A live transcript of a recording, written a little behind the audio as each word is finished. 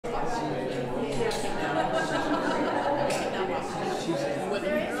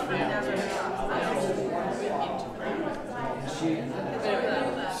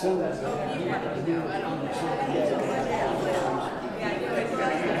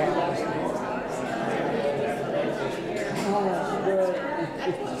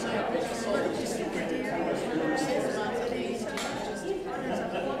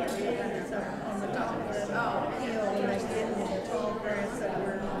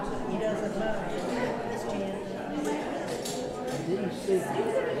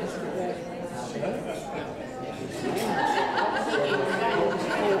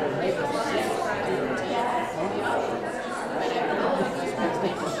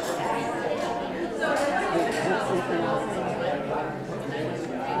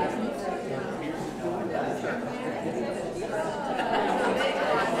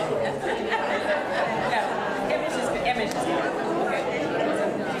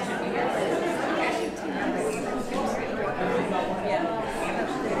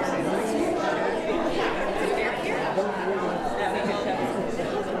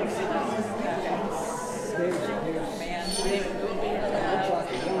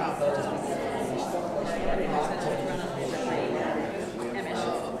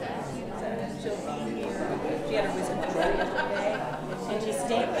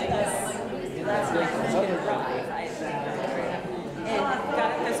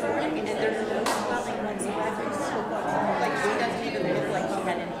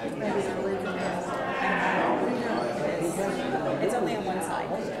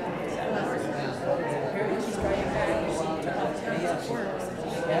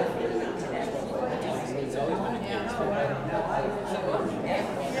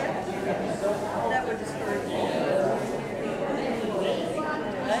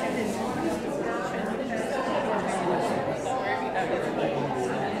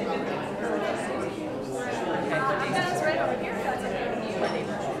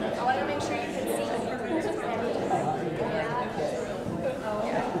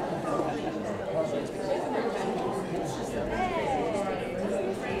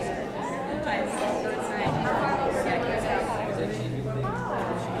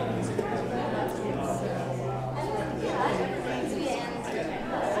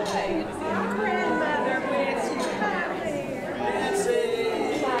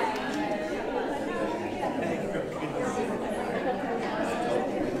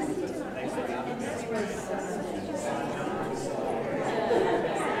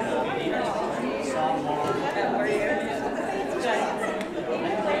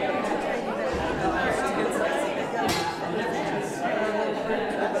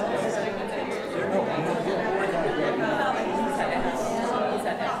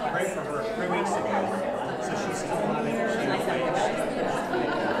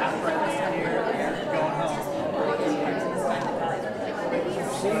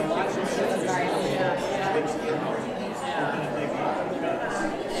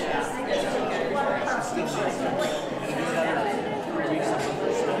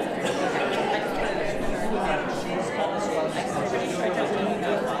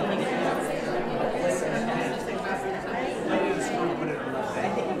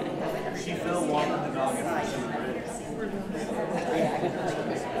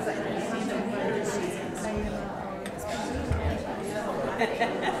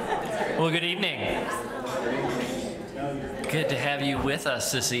Well, good evening. Good to have you with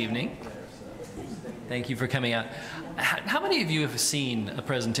us this evening. Thank you for coming out. How many of you have seen a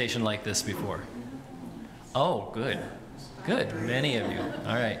presentation like this before? Oh, good. Good. Many of you.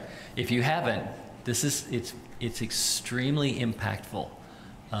 All right. If you haven't, it's extremely impactful.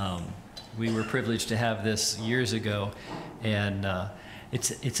 We were privileged to have this years ago, and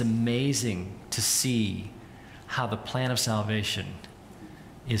it's amazing to see how the plan of salvation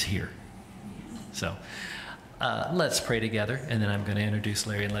is here. So let's pray together, and then I'm going to introduce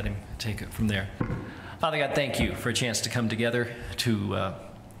Larry and let him take it from there. Father God, thank you for a chance to come together, to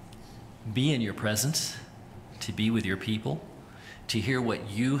be in your presence, to be with your people, to hear what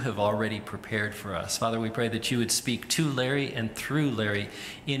you have already prepared for us. Father, we pray that you would speak to Larry and through Larry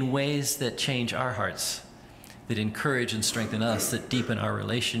in ways that change our hearts, that encourage and strengthen us, that deepen our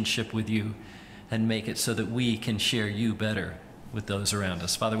relationship with you, and make it so that we can share you better with those around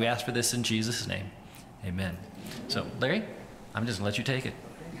us. Father, we ask for this in Jesus' name. Amen. So, Larry, I'm just going to let you take it.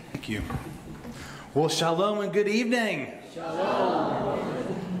 Thank you. Well, shalom and good evening. Shalom.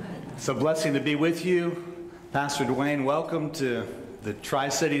 It's a blessing to be with you. Pastor Dwayne, welcome to the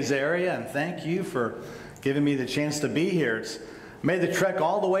Tri-Cities area, and thank you for giving me the chance to be here. It's made the trek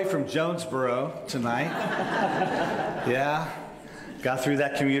all the way from Jonesboro tonight. Yeah. Got through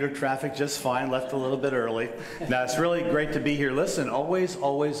that commuter traffic just fine, left a little bit early. Now, it's really great to be here. Listen, always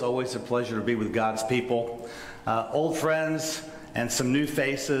a pleasure to be with God's people. Old friends and some new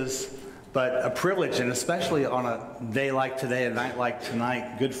faces, but a privilege, and especially on a day like today, a night like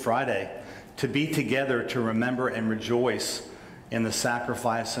tonight, Good Friday, to be together to remember and rejoice in the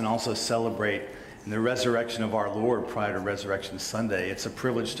sacrifice and also celebrate in the resurrection of our Lord prior to Resurrection Sunday. It's a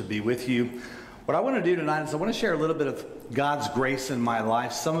privilege to be with you. What I want to do tonight is I want to share a little bit of God's grace in my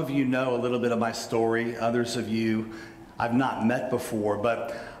life. Some of you know a little bit of my story. Others of you I've not met before.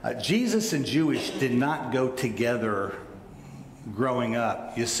 But Jesus and Jewish did not go together growing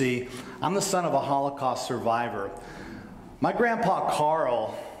up. You see, I'm the son of a Holocaust survivor. My grandpa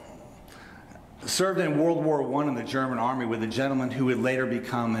Carl served in World War I in the German army with a gentleman who would later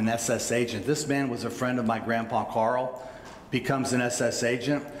become an SS agent. This man was a friend of my grandpa Carl, becomes an SS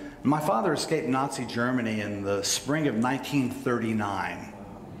agent. My father escaped Nazi Germany in the spring of 1939.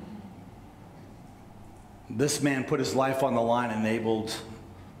 This man put his life on the line, enabled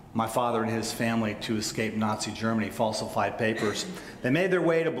my father and his family to escape Nazi Germany, falsified papers. They made their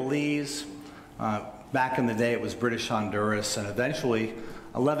way to Belize. Back in the day, it was British Honduras, and eventually,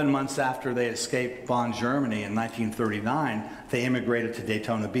 11 months after they escaped Bonn, Germany in 1939, they immigrated to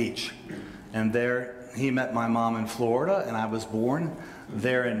Daytona Beach. And there, he met my mom in Florida, and I was born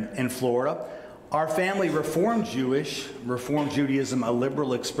there in Florida. Our family Reformed Judaism, a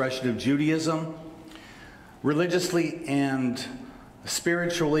liberal expression of Judaism. Religiously and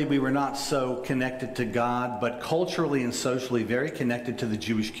spiritually, we were not so connected to God, but culturally and socially very connected to the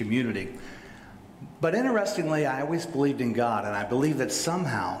Jewish community. But interestingly, I always believed in God, and I believed that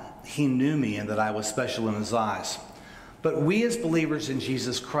somehow He knew me and that I was special in His eyes. But we as believers in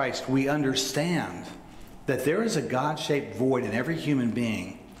Jesus Christ, we understand that there is a God-shaped void in every human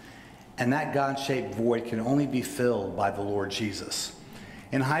being, and that God-shaped void can only be filled by the Lord Jesus.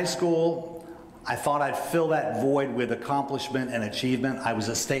 In high school, I thought I'd fill that void with accomplishment and achievement. I was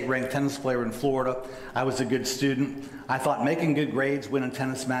a state-ranked tennis player in Florida. I was a good student. I thought making good grades, winning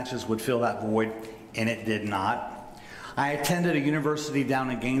tennis matches would fill that void, and it did not. I attended a university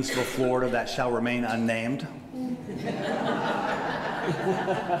down in Gainesville, Florida that shall remain unnamed.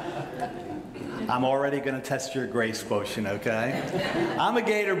 I'm already going to test your grace quotient, okay? I'm a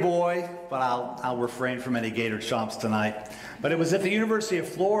Gator boy, but I'll refrain from any Gator chomps tonight. But it was at the University of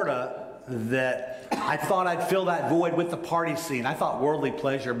Florida that I thought I'd fill that void with the party scene. I thought worldly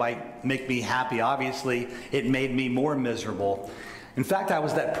pleasure might make me happy. Obviously, it made me more miserable. In fact, I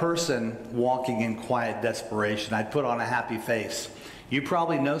was that person walking in quiet desperation. I'd put on a happy face. You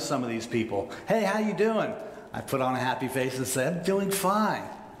probably know some of these people. Hey, how you doing? I put on a happy face and said, I'm doing fine.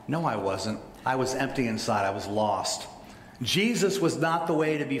 No, I wasn't. I was empty inside. I was lost. Jesus was not the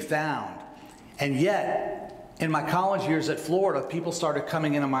way to be found. And yet, in my college years at Florida, people started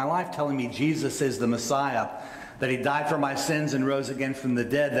coming into my life telling me Jesus is the Messiah, that He died for my sins and rose again from the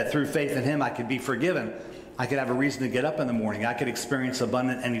dead, that through faith in Him I could be forgiven. I could have a reason to get up in the morning. I could experience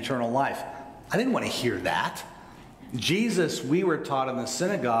abundant and eternal life. I didn't want to hear that. Jesus, we were taught in the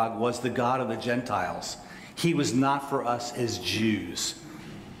synagogue, was the God of the Gentiles. He was not for us as Jews.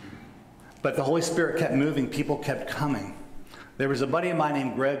 But the Holy Spirit kept moving. People kept coming. There was a buddy of mine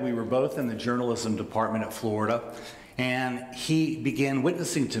named Greg. We were both in the journalism department at Florida. And he began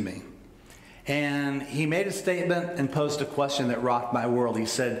witnessing to me. And he made a statement and posed a question that rocked my world. He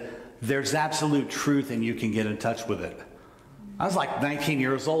said, there's absolute truth and you can get in touch with it. I was like 19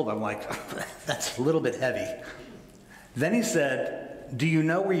 years old. I'm like, that's a little bit heavy. Then he said, do you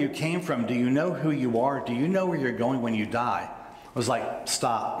know where you came from? Do you know who you are? Do you know where you're going when you die? I was like,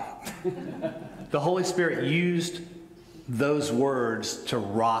 stop. The Holy Spirit used those words to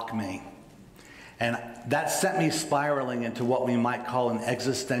rock me. And that sent me spiraling into what we might call an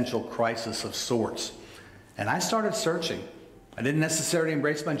existential crisis of sorts. And I started searching. I didn't necessarily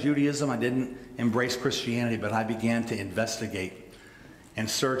embrace my Judaism. I didn't embrace Christianity, but I began to investigate and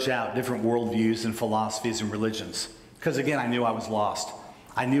search out different worldviews and philosophies and religions. Because again, I knew I was lost.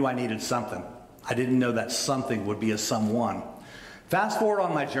 I knew I needed something. I didn't know that something would be a someone. Fast forward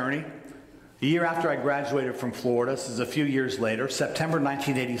on my journey, the year after I graduated from Florida, this is a few years later, September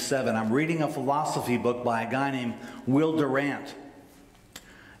 1987, I'm reading a philosophy book by a guy named Will Durant.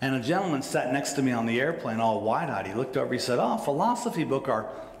 And a gentleman sat next to me on the airplane, all wide-eyed. He looked over, he said, oh, philosophy book, are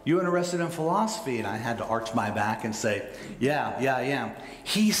you interested in philosophy? And I had to arch my back and say, yeah, I am.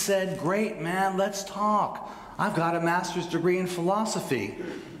 He said, great, man, let's talk. I've got a master's degree in philosophy.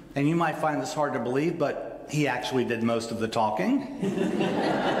 And you might find this hard to believe, but he actually did most of the talking.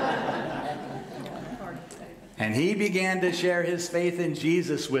 And he began to share his faith in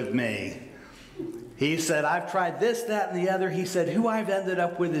Jesus with me. He said, I've tried this, that, and the other. He said, who I've ended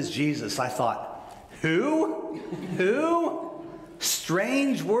up with is Jesus. I thought, who? Who?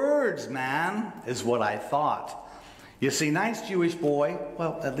 Strange words, man, is what I thought. You see, nice Jewish boy,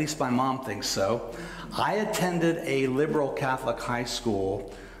 well, at least my mom thinks so. I attended a liberal Catholic high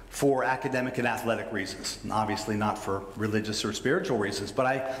school for academic and athletic reasons, obviously not for religious or spiritual reasons. But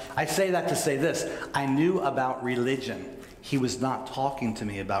I say that to say this. I knew about religion. He was not talking to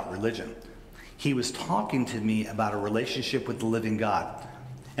me about religion. He was talking to me about a relationship with the living God.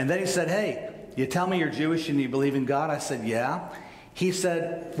 And then he said, hey, you tell me you're Jewish and you believe in God? I said, yeah. He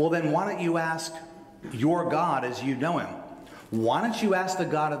said, well, then why don't you ask your God as you know him? Why don't you ask the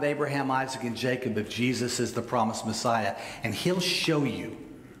God of Abraham, Isaac, and Jacob if Jesus is the promised Messiah, and he'll show you.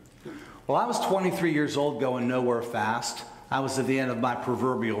 Well, I was 23 years old going nowhere fast. I was at the end of my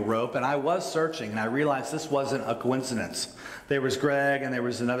proverbial rope, and I was searching, and I realized this wasn't a coincidence. There was Greg, and there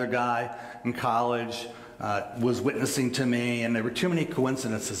was another guy in college was witnessing to me, and there were too many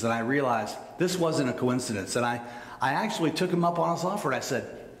coincidences, and I realized this wasn't a coincidence. And I actually took him up on his offer, and I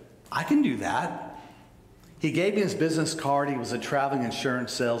said, I can do that. He gave me his business card. He was a traveling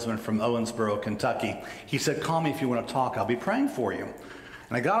insurance salesman from Owensboro, Kentucky. He said, call me if you want to talk. I'll be praying for you.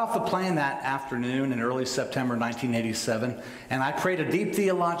 And I got off the plane that afternoon in early September 1987, and I prayed a deep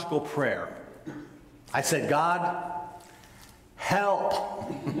theological prayer. I said, God,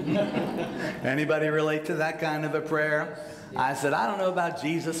 help. Anybody relate to that kind of a prayer? I said, I don't know about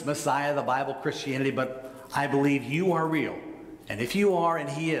Jesus, Messiah, the Bible, Christianity, but I believe you are real. And if you are and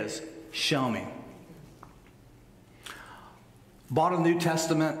he is, show me. Bought a New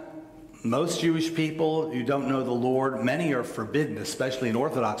Testament. Most Jewish people who don't know the Lord, many are forbidden, especially in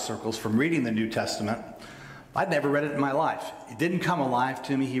Orthodox circles, from reading the New Testament. I'd never read it in my life. It didn't come alive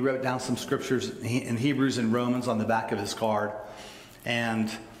to me. He wrote down some scriptures in Hebrews and Romans on the back of his card, and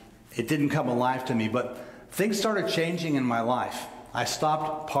it didn't come alive to me. But things started changing in my life. I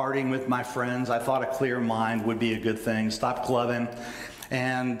stopped partying with my friends. I thought a clear mind would be a good thing. Stopped clubbing.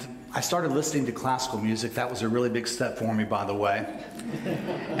 And I started listening to classical music. That was a really big step for me, by the way.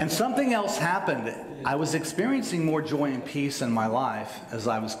 And something else happened. I was experiencing more joy and peace in my life as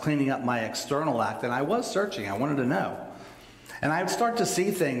I was cleaning up my external act, and I was searching. I wanted to know. And I would start to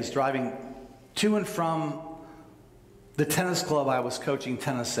see things driving to and from the tennis club I was coaching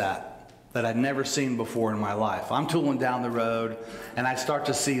tennis at that I'd never seen before in my life. I'm tooling down the road, and I start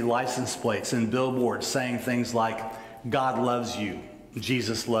to see license plates and billboards saying things like, God loves you.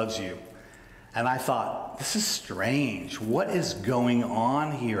 Jesus loves you. And I thought, this is strange. What is going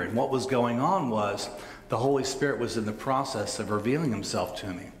on here? And what was going on was the Holy Spirit was in the process of revealing himself to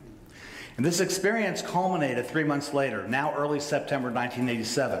me. And this experience culminated 3 months later, now early September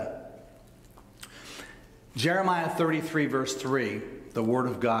 1987. Jeremiah 33 verse 3, the word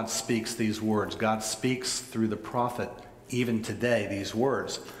of God speaks these words. God speaks through the prophet even today these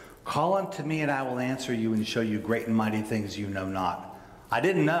words. Call unto me and I will answer you and show you great and mighty things you know not. I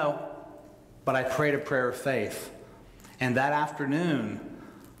didn't know, but I prayed a prayer of faith. And that afternoon,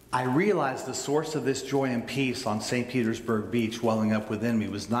 I realized the source of this joy and peace on St. Petersburg Beach welling up within me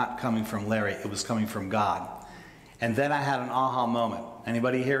was not coming from Larry, it was coming from God. And then I had an aha moment.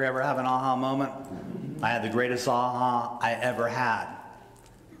 Anybody here ever have an aha moment? I had the greatest aha I ever had.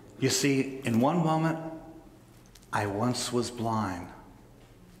 You see, in one moment, I once was blind,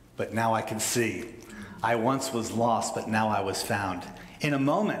 but now I can see. I once was lost, but now I was found. In a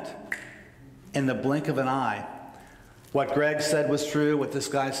moment, in the blink of an eye, what Greg said was true, what this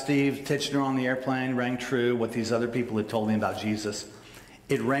guy Steve Titchener on the airplane rang true, what these other people had told me about Jesus,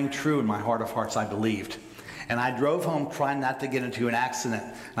 it rang true in my heart of hearts. I believed. And I drove home trying not to get into an accident.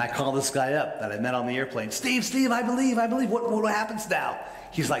 And I called this guy up that I met on the airplane. Steve, I believe. What happens now?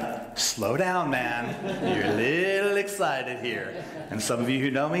 He's like, slow down, man. You're a little excited here. And some of you who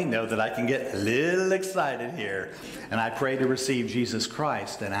know me know that I can get a little excited here. And I prayed to receive Jesus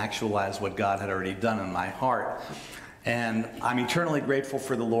Christ and actualize what God had already done in my heart. And I'm eternally grateful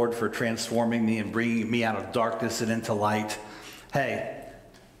for the Lord for transforming me and bringing me out of darkness and into light. Hey,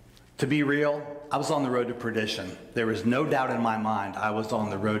 to be real, I was on the road to perdition. There was no doubt in my mind I was on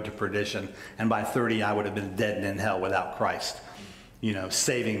the road to perdition. And by 30, I would have been dead and in hell without Christ, you know,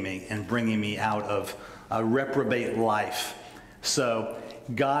 saving me and bringing me out of a reprobate life. So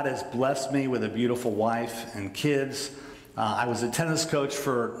God has blessed me with a beautiful wife and kids. I was a tennis coach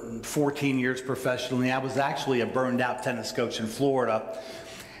for 14 years professionally. I was actually a burned out tennis coach in Florida.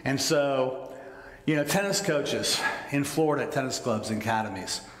 And so, you know, tennis coaches in Florida at tennis clubs and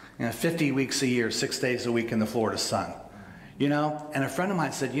academies, 50 weeks a year, 6 days a week in the Florida sun. You know, and a friend of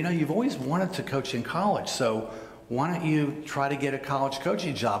mine said, you know, you've always wanted to coach in college, so why don't you try to get a college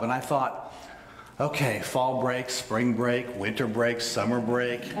coaching job? And I thought, okay, fall break, spring break, winter break, summer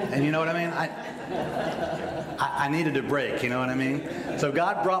break. And you know what I mean? I needed a break, you know what I mean? So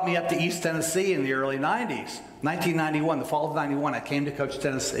God brought me up to East Tennessee in the early 90s. 1991, the fall of 91, I came to coach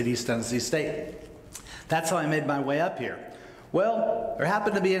tennis at East Tennessee State. That's how I made my way up here. Well, there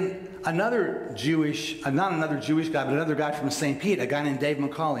happened to be another Jewish, not another Jewish guy, but another guy from St. Pete, a guy named Dave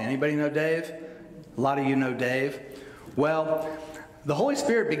McCauley. Anybody know Dave? A lot of you know Dave. Well, the Holy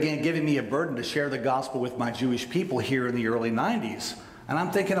Spirit began giving me a burden to share the gospel with my Jewish people here in the early 90s. And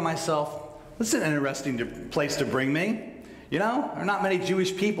I'm thinking to myself, this is an interesting place to bring me. You know, there are not many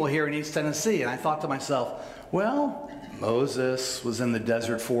Jewish people here in East Tennessee. And I thought to myself, well, Moses was in the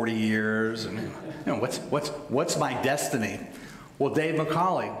desert 40 years. And you know, what's my destiny? Well, Dave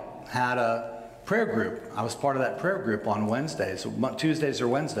McCauley had a prayer group. I was part of that prayer group on Wednesdays, Tuesdays or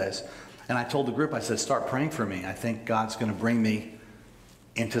Wednesdays. And I told the group, I said, start praying for me. I think God's going to bring me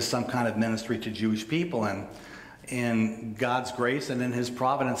into some kind of ministry to Jewish people. And in God's grace and in his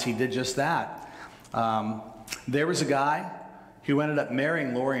providence, he did just that. There was a guy who ended up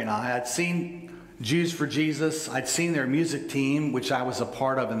marrying Lori and I. I'd seen Jews for Jesus. I'd seen their music team, which I was a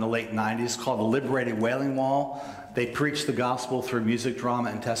part of in the late 90s, called the Liberated Wailing Wall. They preached the gospel through music, drama,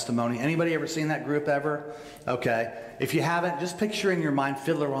 and testimony. Anybody ever seen that group ever? Okay. If you haven't, just picture in your mind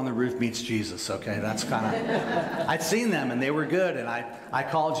Fiddler on the Roof meets Jesus, okay? That's kind of... I'd seen them, and they were good, and I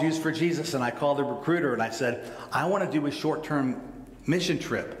called Jews for Jesus, and I called the recruiter, and I said, I want to do a short-term mission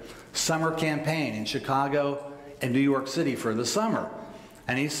trip, summer campaign in Chicago and New York City for the summer.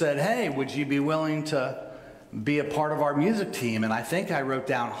 And he said, hey, would you be willing to be a part of our music team? And I think I wrote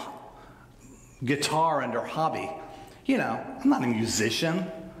down guitar under hobby. You know, I'm not a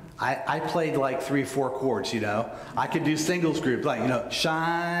musician. I played like 3 or 4 chords, you know. I could do singles group, like, you know,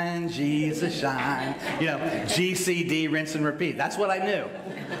 shine, Jesus, shine. You know, G, C, D, rinse and repeat. That's what I knew.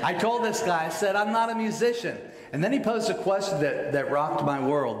 I told this guy, I said, I'm not a musician. And then he posed a question that rocked my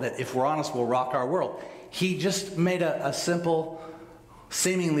world, that if we're honest, will rock our world. He just made a simple,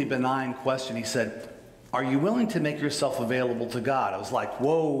 seemingly benign question. He said, are you willing to make yourself available to God? I was like,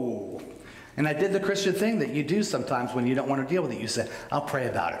 whoa. And I did the Christian thing that you do sometimes when you don't want to deal with it. You said, I'll pray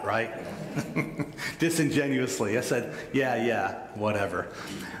about it, right? Disingenuously. I said, yeah, whatever.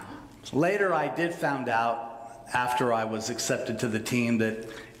 Later, I did find out, after I was accepted to the team, that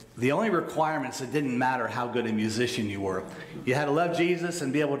the only requirements, it didn't matter how good a musician you were. You had to love Jesus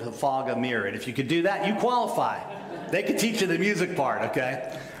and be able to fog a mirror. And if you could do that, you qualify. They could teach you the music part,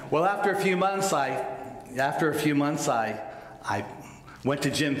 okay? Well, after a few months, I went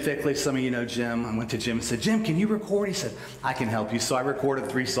to Jim Fickley. Some of you know Jim. I went to Jim and said, Jim, can you record? He said, I can help you. So I recorded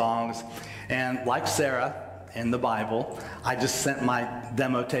 3 songs. And like Sarah in the Bible, I just sent my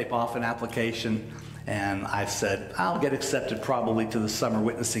demo tape off an application. And I said, I'll get accepted probably to the summer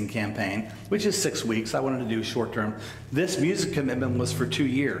witnessing campaign, which is 6 weeks. I wanted to do short term. This music commitment was for 2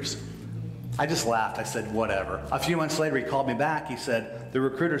 years. I just laughed. I said, whatever. A few months later, he called me back. He said, the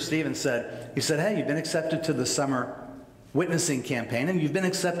recruiter, Steven, said, hey, you've been accepted to the summer witnessing campaign, and you've been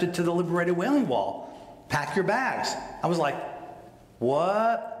accepted to the Liberated Wailing Wall. Pack your bags. I was like,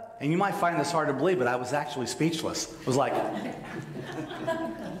 what? And you might find this hard to believe, but I was actually speechless. I was like,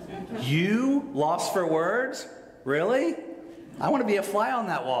 you lost for words? Really? I want to be a fly on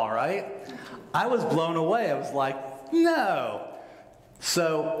that wall, right? I was blown away. I was like, no.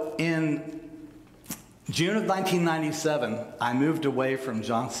 So in June of 1997, I moved away from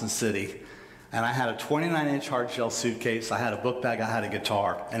Johnson City. And I had a 29-inch hard-shell suitcase. I had a book bag. I had a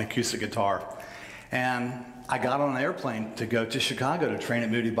guitar, an acoustic guitar. And I got on an airplane to go to Chicago to train at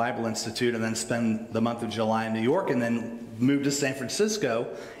Moody Bible Institute and then spend the month of July in New York and then move to San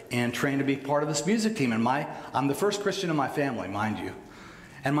Francisco and train to be part of this music team. And I'm the first Christian in my family, mind you.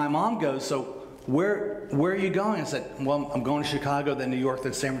 And my mom goes, so where are you going? I said, well, I'm going to Chicago, then New York,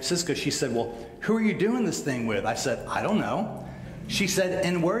 then San Francisco. She said, well, who are you doing this thing with? I said, I don't know. She said,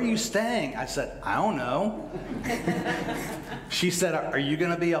 and where are you staying? I said, I don't know. She said, are you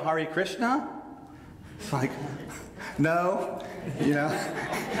going to be a Hare Krishna? It's like, no. You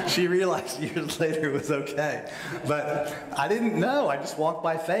know, she realized years later it was okay. But I didn't know. I just walked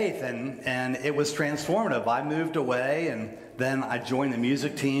by faith, and it was transformative. I moved away, and then I joined the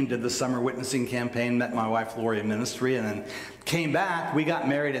music team, did the summer witnessing campaign, met my wife Lori in ministry, and then came back. We got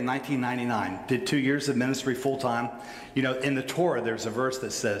married in 1999, did 2 years of ministry full-time. You know, in the Torah, there's a verse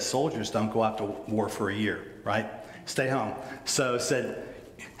that says soldiers don't go out to war for a year, right? Stay home. So it said,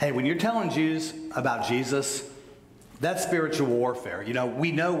 hey, when you're telling Jews about Jesus, that's spiritual warfare. You know,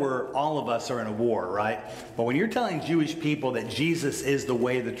 we know all of us are in a war, right? But when you're telling Jewish people that Jesus is the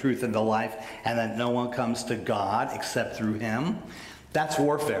way, the truth, and the life, and that no one comes to God except through him, that's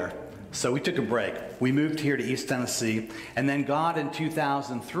warfare. So we took a break. We moved here to East Tennessee, and then God in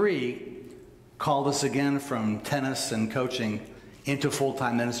 2003 called us again from tennis and coaching into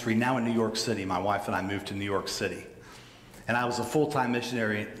full-time ministry, now in New York City. My wife and I moved to New York City. And I was a full-time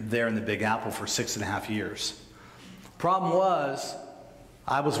missionary there in the Big Apple for 6.5 years. Problem was,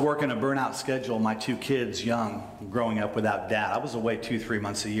 I was working a burnout schedule, my 2 kids young, growing up without dad. I was away 2-3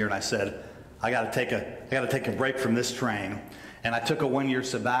 months a year, and I said, I gotta take a break from this train. And I took a 1-year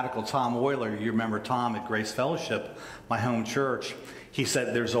sabbatical. Tom Euler, you remember Tom at Grace Fellowship, my home church, he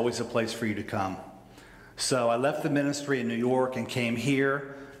said, there's always a place for you to come. So I left the ministry in New York and came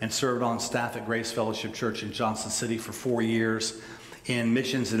here and served on staff at Grace Fellowship Church in Johnson City for 4 years in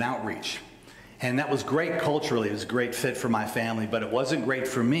missions and outreach. And that was great culturally. It was a great fit for my family, but it wasn't great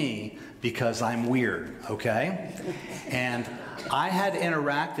for me because I'm weird, okay? And I had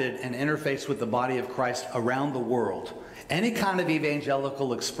interacted and interfaced with the body of Christ around the world. Any kind of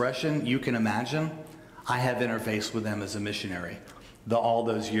evangelical expression you can imagine, I have interfaced with them as a missionary. All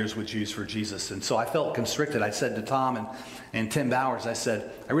those years with Jews for Jesus. And so I felt constricted. I said to Tom and Tim Bowers, I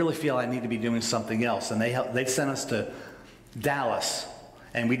said, I really feel I need to be doing something else. And they sent us to Dallas,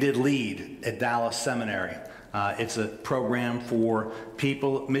 and we did lead at Dallas Seminary. It's a program for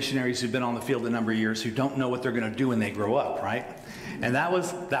people, missionaries who've been on the field a number of years, who don't know what they're going to do when they grow up, right? And that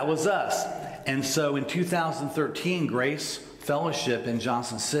was us. And so in 2013, Grace Fellowship in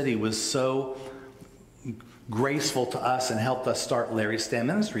Johnson City was so graceful to us and helped us start Larry Stam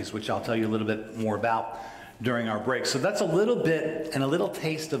Ministries, which I'll tell you a little bit more about during our break. So that's a little bit and a little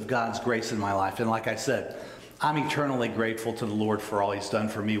taste of God's grace in my life. And like I said, I'm eternally grateful to the Lord for all he's done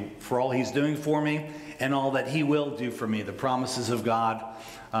for me, for all he's doing for me, and all that he will do for me. The promises of God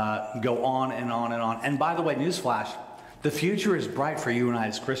go on and on and on. And by the way, newsflash, the future is bright for you and I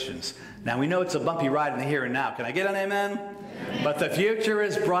as Christians. Now, we know it's a bumpy ride in the here and now. Can I get an amen? But the future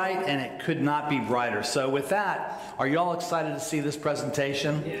is bright, and it could not be brighter. So with that, are you all excited to see this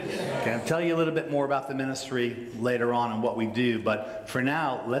presentation? Okay, I'll tell you a little bit more about the ministry later on and what we do. But for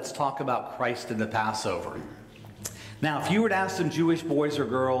now, let's talk about Christ and the Passover. Now, if you were to ask some Jewish boys or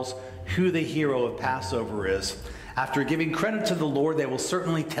girls who the hero of Passover is, after giving credit to the Lord, they will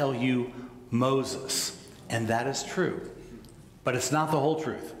certainly tell you Moses. And that is true. But it's not the whole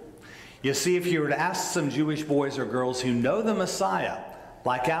truth. You see, if you were to ask some Jewish boys or girls who know the Messiah,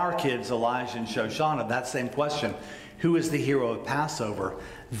 like our kids, Elijah and Shoshana, that same question, who is the hero of Passover,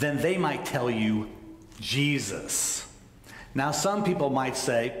 then they might tell you Jesus. Now, some people might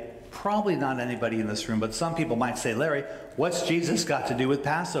say, probably not anybody in this room, but some people might say, Larry, what's Jesus got to do with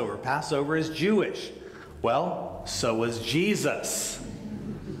Passover? Passover is Jewish. Well, so was Jesus.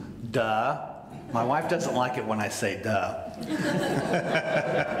 Duh. My wife doesn't like it when I say duh.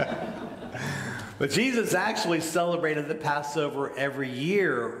 But Jesus actually celebrated the Passover every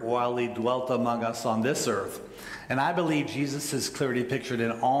year while he dwelt among us on this earth. And I believe Jesus is clearly pictured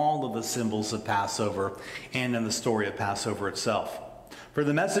in all of the symbols of Passover and in the story of Passover itself. For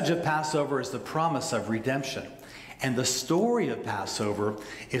the message of Passover is the promise of redemption. And the story of Passover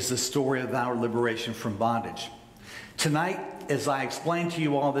is the story of our liberation from bondage. Tonight, as I explain to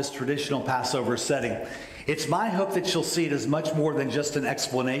you all this traditional Passover setting, it's my hope that you'll see it as much more than just an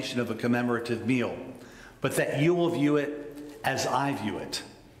explanation of a commemorative meal, but that you will view it as I view it,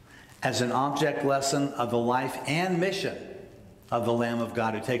 as an object lesson of the life and mission of the Lamb of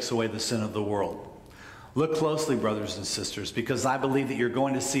God who takes away the sin of the world. Look closely, brothers and sisters, because I believe that you're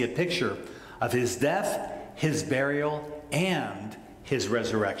going to see a picture of his death, his burial, and his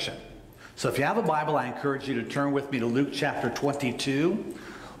resurrection. So if you have a Bible, I encourage you to turn with me to Luke chapter 22.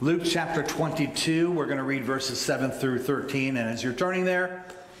 Luke chapter 22, we're going to read verses 7 through 13. And as you're turning there,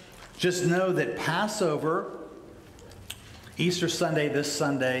 just know that Passover, Easter Sunday, this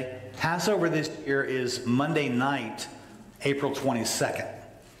Sunday, Passover this year is Monday night, April 22nd.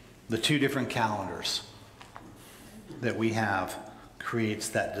 The two different calendars that we have creates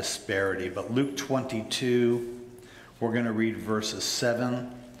that disparity. But Luke 22, we're going to read verses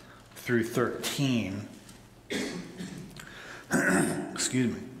 7 through 13.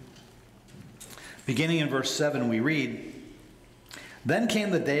 Excuse me. Beginning in verse 7, we read, Then came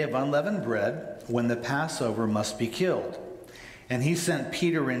the day of unleavened bread, when the Passover must be killed. And he sent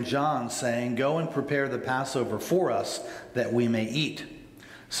Peter and John, saying, Go and prepare the Passover for us, that we may eat.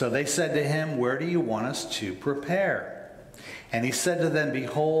 So they said to him, Where do you want us to prepare? And he said to them,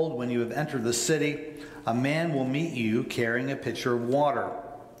 Behold, when you have entered the city, a man will meet you carrying a pitcher of water.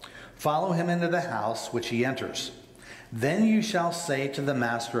 Follow him into the house which he enters. Then you shall say to the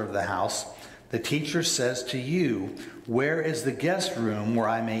master of the house, The teacher says to you, Where is the guest room where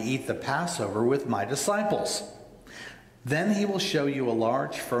I may eat the Passover with my disciples? Then he will show you a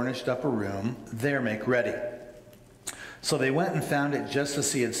large furnished upper room. There make ready." So they went and found it just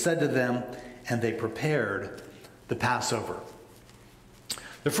as he had said to them, and they prepared the Passover.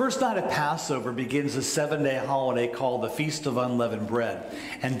 The first night of Passover begins a 7-day holiday called the Feast of Unleavened Bread.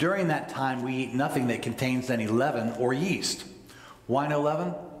 And during that time, we eat nothing that contains any leaven or yeast. Why no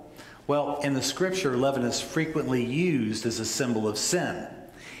leaven? Well, in the scripture, leaven is frequently used as a symbol of sin.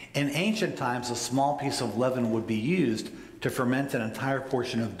 In ancient times, a small piece of leaven would be used to ferment an entire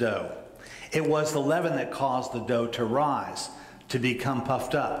portion of dough. It was the leaven that caused the dough to rise, to become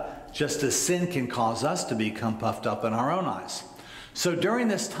puffed up, just as sin can cause us to become puffed up in our own eyes. So during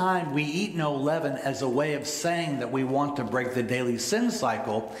this time, we eat no leaven as a way of saying that we want to break the daily sin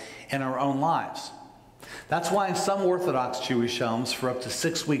cycle in our own lives. That's why in some Orthodox Jewish homes, for up to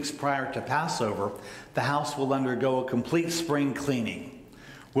 6 weeks prior to Passover, the house will undergo a complete spring cleaning.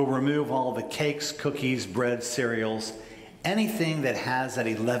 We'll remove all the cakes, cookies, bread, cereals, anything that has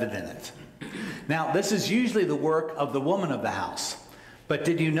any leaven in it. Now, this is usually the work of the woman of the house. But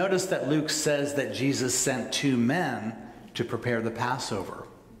did you notice that Luke says that Jesus sent 2 men to prepare the Passover?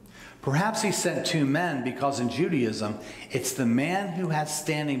 Perhaps he sent 2 men because in Judaism, it's the man who has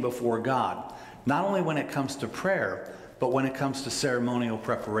standing before God, not only when it comes to prayer, but when it comes to ceremonial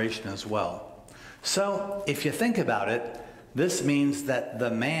preparation as well. So, if you think about it, this means that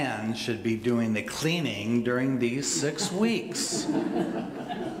the man should be doing the cleaning during these 6 weeks.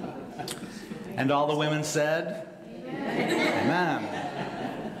 And all the women said, Amen.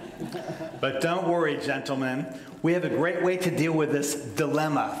 But don't worry, gentlemen. We have a great way to deal with this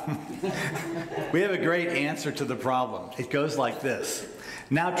dilemma. We have a great answer to the problem. It goes like this.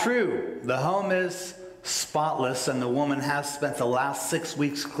 Now, true, the home is spotless, and the woman has spent the last 6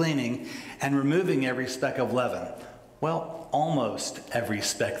 weeks cleaning and removing every speck of leaven. Well, almost every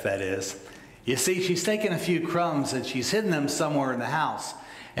speck, that is. You see, she's taken a few crumbs and she's hidden them somewhere in the house,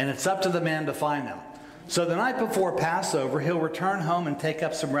 and it's up to the man to find them. So the night before Passover, he'll return home and take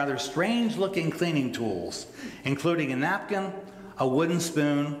up some rather strange-looking cleaning tools, including a napkin, a wooden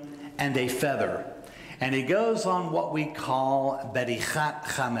spoon, and a feather. And he goes on what we call berichat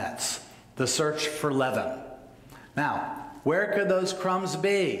chametz, the search for leaven. Now, where could those crumbs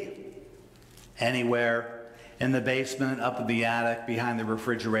be? Anywhere. In the basement, up in the attic, behind the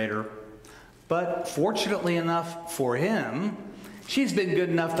refrigerator. But fortunately enough for him, she's been good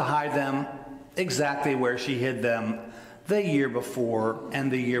enough to hide them exactly where she hid them the year before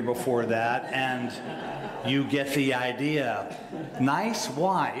and the year before that, and you get the idea. Nice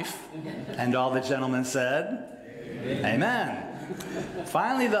wife. And all the gentlemen said, Amen.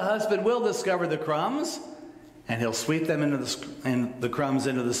 Finally, the husband will discover the crumbs, and he'll sweep them into the crumbs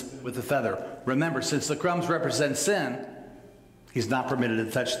into with the feather. Remember, since the crumbs represent sin, he's not permitted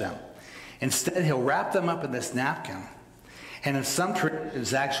to touch them. Instead, he'll wrap them up in this napkin, and in some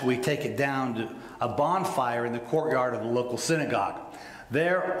traditions, actually take it down to a bonfire in the courtyard of the local synagogue.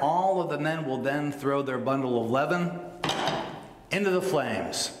 There, all of the men will then throw their bundle of leaven into the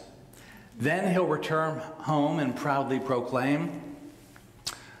flames. Then he'll return home and proudly proclaim,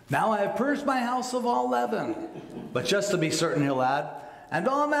 "Now I have purged my house of all leaven." But just to be certain, he'll add, "And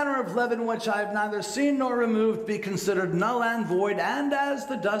all manner of leaven which I have neither seen nor removed be considered null and void, and as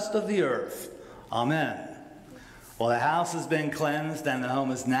the dust of the earth. Amen." Well, the house has been cleansed, and the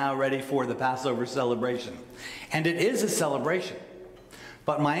home is now ready for the Passover celebration. And it is a celebration.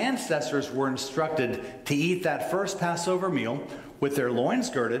 But my ancestors were instructed to eat that first Passover meal with their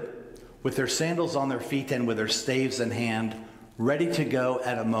loins girded, with their sandals on their feet, and with their staves in hand, ready to go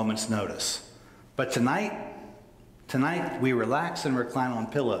at a moment's notice. But tonight we relax and recline on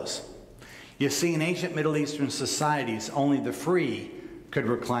pillows. You see, in ancient Middle Eastern societies, only the free could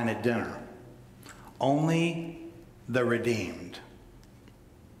recline at dinner. Only the redeemed.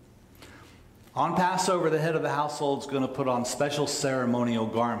 On Passover, the head of the household is going to put on special ceremonial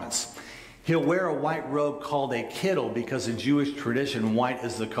garments. He'll wear a white robe called a kittel because in Jewish tradition, white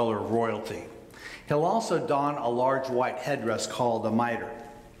is the color of royalty. He'll also don a large white headdress called a mitre.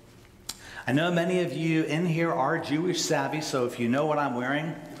 I know many of you in here are Jewish savvy, so if you know what I'm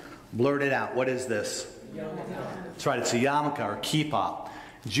wearing, blurt it out. What is this? That's right, it's a yarmulke or kippah.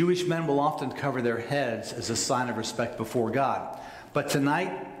 Jewish men will often cover their heads as a sign of respect before God. But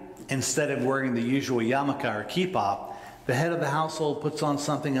tonight, instead of wearing the usual yarmulke or kippah, the head of the household puts on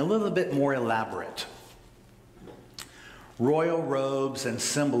something a little bit more elaborate. Royal robes and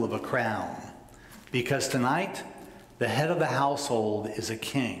symbol of a crown. Because tonight, the head of the household is a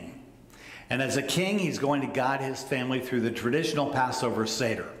king. And as a king, he's going to guide his family through the traditional Passover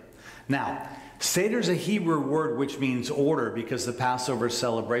Seder. Now, Seder is a Hebrew word which means order because the Passover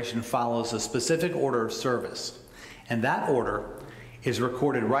celebration follows a specific order of service. And that order is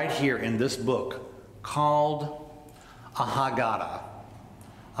recorded right here in this book called a Haggadah.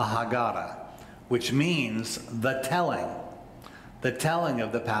 A Haggadah, which means the telling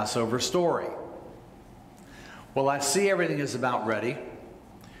of the Passover story. Well, I see everything is about ready.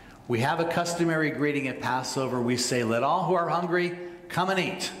 We have a customary greeting at Passover. We say, "Let all who are hungry come and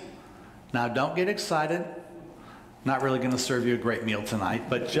eat." Now, don't get excited. Not really going to serve you a great meal tonight,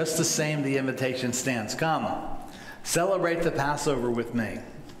 but just the same, the invitation stands. Come, celebrate the Passover with me.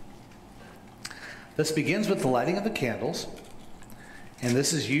 This begins with the lighting of the candles, and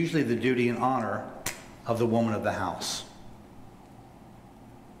this is usually the duty and honor of the woman of the house.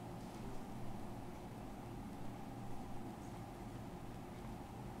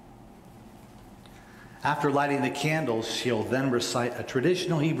 After lighting the candles, she'll then recite a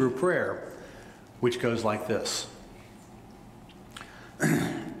traditional Hebrew prayer, which goes like this.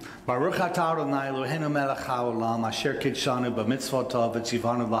 Baruch atah Adonai Eloheinu melech haolam asher kidshanu b'mitzvotav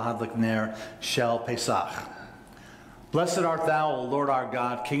v'tzivanu lahadlik ner shel Pesach. Blessed art thou, O Lord our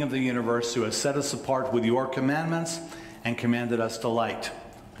God, King of the universe, who has set us apart with your commandments and commanded us to light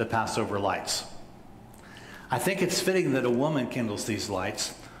the Passover lights. I think it's fitting that a woman kindles these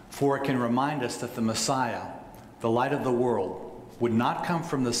lights, for it can remind us that the Messiah, the light of the world, would not come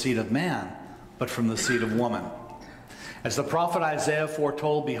from the seed of man, but from the seed of woman. As the prophet Isaiah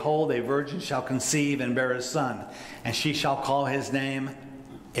foretold, "Behold, a virgin shall conceive and bear a son, and she shall call his name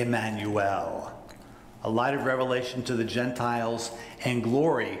Emmanuel," a light of revelation to the Gentiles and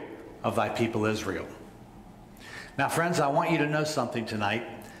glory of thy people Israel. Now, friends, I want you to know something tonight.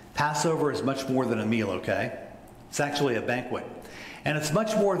 Passover is much more than a meal, okay? It's actually a banquet. And it's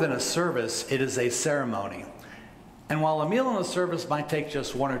much more than a service, it is a ceremony. And while a meal and a service might take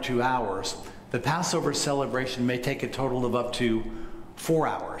just 1 or 2 hours, the Passover celebration may take a total of up to 4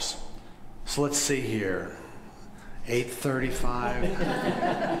 hours. So let's see here. 8:35.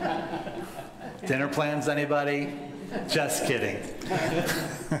 Dinner plans, anybody? Just kidding.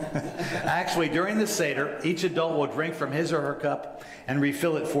 Actually, during the Seder, each adult will drink from his or her cup and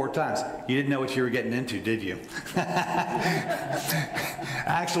refill it 4 times. You didn't know what you were getting into, did you?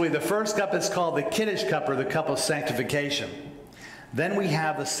 Actually, the first cup is called the Kiddush cup, or the cup of sanctification. Then we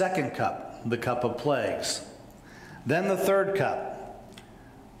have the second cup, the cup of plagues. Then the third cup,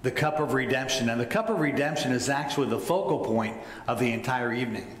 the cup of redemption. And the cup of redemption is actually the focal point of the entire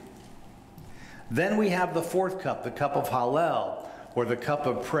evening. Then we have the fourth cup, the cup of Hallel, or the cup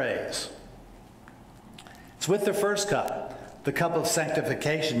of praise. It's with the first cup, the cup of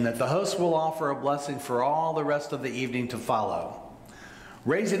sanctification, that the host will offer a blessing for all the rest of the evening to follow.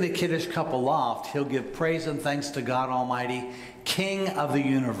 Raising the Kiddush cup aloft, he'll give praise and thanks to God Almighty, King of the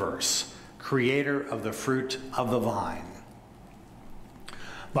universe, creator of the fruit of the vine.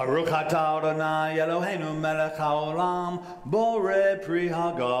 Baruch atah Adonai Eloheinu melech haolam borei pri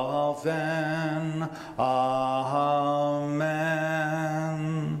hagafen. Amen.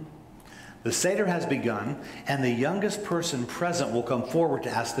 The Seder has begun, and the youngest person present will come forward to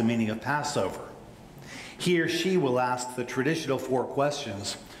ask the meaning of Passover. He or she will ask the traditional 4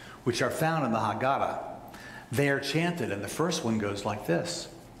 questions, which are found in the Haggadah. They are chanted, and the first one goes like this.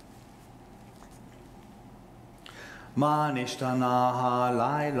 Ma nishtana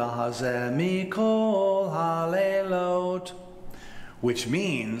halayla hazeh mikol halelot, which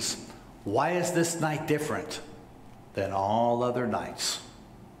means, why is this night different than all other nights?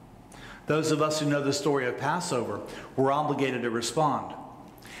 Those of us who know the story of Passover, we're obligated to respond.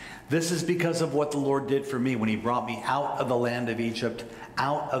 This is because of what the Lord did for me when he brought me out of the land of Egypt,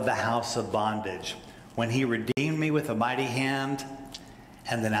 out of the house of bondage, when he redeemed me with a mighty hand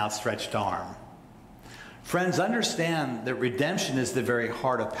and an outstretched arm. Friends, understand that redemption is the very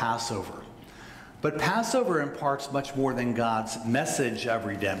heart of Passover. But Passover imparts much more than God's message of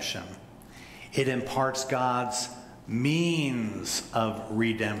redemption. It imparts God's means of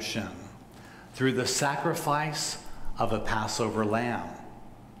redemption through the sacrifice of a Passover lamb.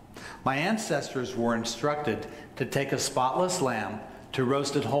 My ancestors were instructed to take a spotless lamb, to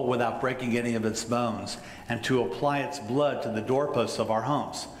roast it whole without breaking any of its bones, and to apply its blood to the doorposts of our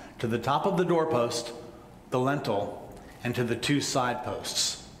homes, to the top of the doorpost, the lintel, and to the 2 side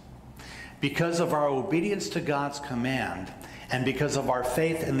posts. Because of our obedience to God's command, and because of our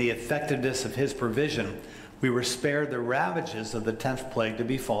faith in the effectiveness of his provision, we were spared the ravages of the 10th plague to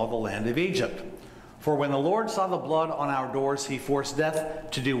befall the land of Egypt. For when the Lord saw the blood on our doors, he forced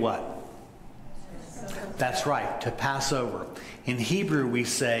death to do what? That's right, to pass over. In Hebrew, we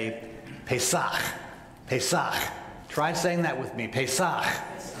say Pesach. Pesach. Try saying that with me. Pesach.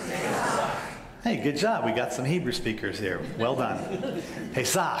 Pesach. Hey, good job. We got some Hebrew speakers here. Well done.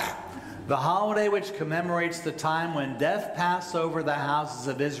 Pesach. the holiday which commemorates the time when death passed over the houses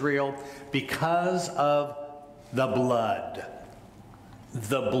of Israel because of the blood.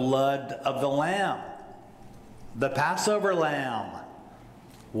 The blood of the Lamb. The Passover Lamb.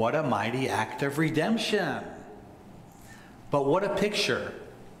 What a mighty act of redemption. But what a picture.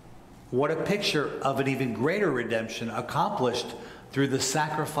 What a picture of an even greater redemption accomplished through the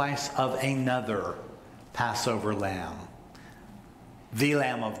sacrifice of another Passover Lamb. The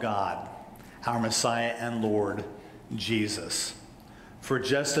Lamb of God, our Messiah and Lord, Jesus. For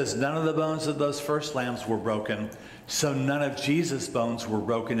just as none of the bones of those first lambs were broken, so none of Jesus' bones were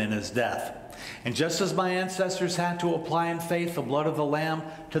broken in his death. And just as my ancestors had to apply in faith the blood of the Lamb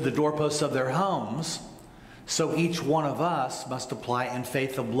to the doorposts of their homes, so each one of us must apply in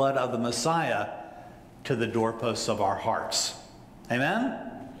faith the blood of the Messiah to the doorposts of our hearts. Amen?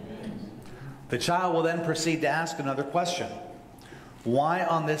 The child will then proceed to ask another question. Why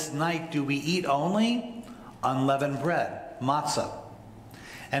on this night do we eat only unleavened bread, matzah?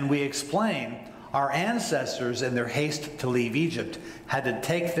 And we explain our ancestors, in their haste to leave Egypt, had to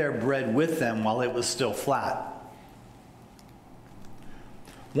take their bread with them while it was still flat.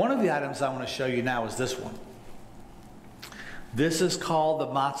 One of the items I want to show you now is this one. This is called the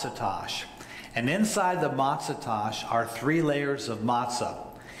matzah tash. And inside the matzah tash are 3 layers of matzah,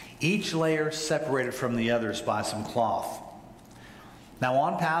 each layer separated from the others by some cloth. Now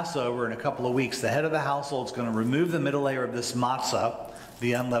on Passover, in a couple of weeks, the head of the household is going to remove the middle layer of this matzah,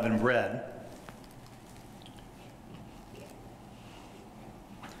 the unleavened bread.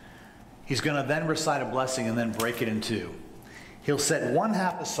 He's going to then recite a blessing and then break it in 2. He'll set one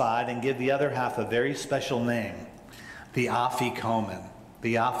half aside and give the other half a very special name, the afikomen.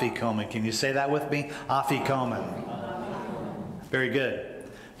 The afikomen. Can you say that with me? Afikomen. Very good.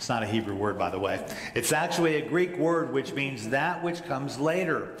 It's not a Hebrew word, by the way. It's actually a Greek word which means that which comes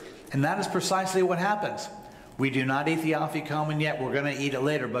later. And that is precisely what happens. We do not eat the afikomen yet. We're going to eat it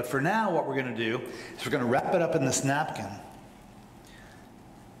later. But for now, what we're going to do is we're going to wrap it up in this napkin.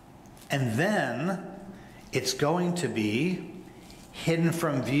 And then it's going to be hidden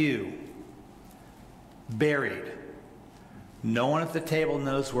from view, buried. No one at the table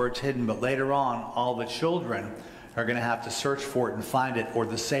knows where it's hidden, but later on, all the children are going to have to search for it and find it, or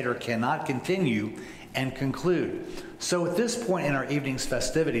the Seder cannot continue and conclude. So at this point in our evening's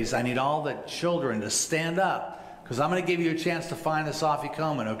festivities, I need all the children to stand up, because I'm going to give you a chance to find this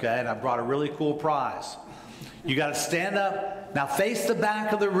afikomen, okay? And I brought a really cool prize. You got to stand up. Now face the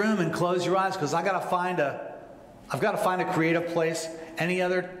back of the room and close your eyes, because I've got to find a creative place.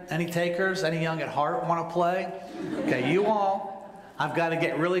 Any takers? Any young at heart want to play? Okay, you all. I've got to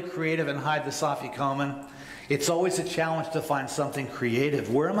get really creative and hide the afikomen. It's always a challenge to find something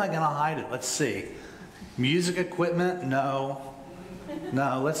creative. Where am I going to hide it? Let's see. Music equipment? No.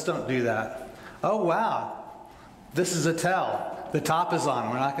 No, let's don't do that. Oh, wow. This is a tell. The top is on.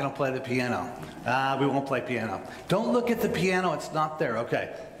 We're not going to play the piano. We won't play piano. Don't look at the piano. It's not there.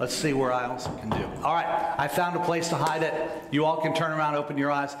 Okay, let's see where else we can do. All right, I found a place to hide it. You all can turn around, open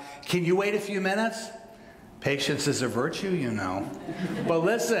your eyes. Can you wait a few minutes? Patience is a virtue, you know. But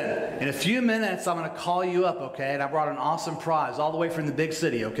listen, in a few minutes, I'm going to call you up, okay? And I brought an awesome prize all the way from the big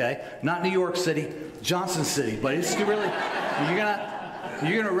city, okay? Not New York City, Johnson City. But it's really,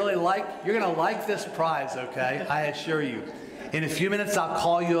 you're gonna like this prize, okay? I assure you. In a few minutes, I'll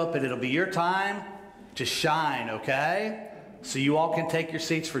call you up, and it'll be your time to shine, okay? So you all can take your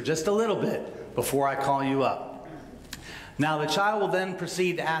seats for just a little bit before I call you up. Now, the child will then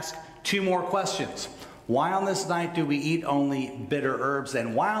proceed to ask 2 more questions. Why on this night do we eat only bitter herbs?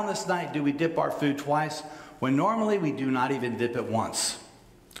 And why on this night do we dip our food twice when normally we do not even dip it once?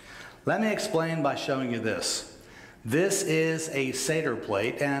 Let me explain by showing you this. This is a Seder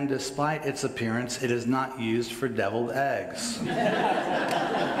plate, and despite its appearance, it is not used for deviled eggs.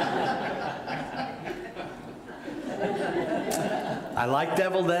 I like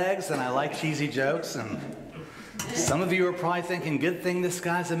deviled eggs, and I like cheesy jokes, and some of you are probably thinking, good thing this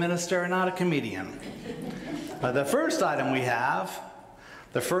guy's a minister and not a comedian. The first item we have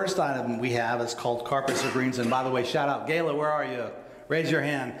is called carpets or greens. And by the way, shout out, Gayla, where are you? Raise your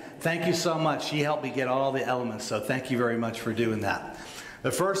hand. Thank you so much. She helped me get all the elements, so thank you very much for doing that.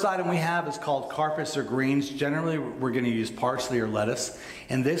 The first item we have is called carpets or greens. Generally, we're going to use parsley or lettuce.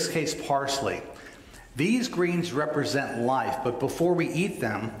 In this case, parsley. These greens represent life, but before we eat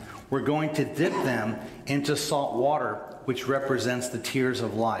them, we're going to dip them into salt water, which represents the tears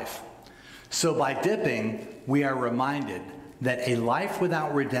of life. So by dipping, we are reminded that a life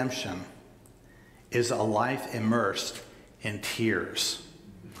without redemption is a life immersed in tears.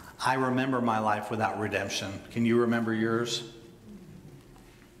 I remember my life without redemption. Can you remember yours?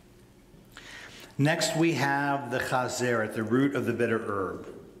 Next, we have the chazeret, the root of the bitter herb.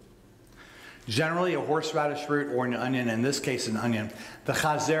 Generally, a horseradish root or an onion, in this case an onion. The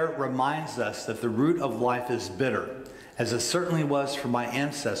chazeret reminds us that the root of life is bitter, as it certainly was for my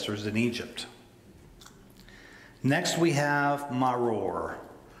ancestors in Egypt. Next, we have maror,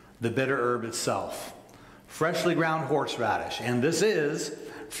 the bitter herb itself. Freshly ground horseradish, and this is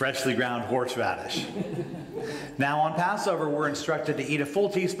freshly ground horseradish. Now, on Passover, we're instructed to eat a full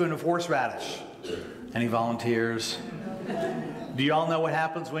teaspoon of horseradish. Any volunteers? Do you all know what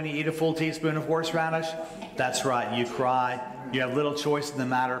happens when you eat a full teaspoon of horseradish? That's right, you cry. You have little choice in the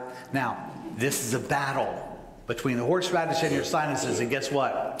matter. Now, this is a battle between the horseradish and your sinuses, and guess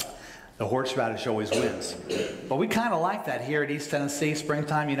what? The horseradish always wins. But we kind of like that here at East Tennessee,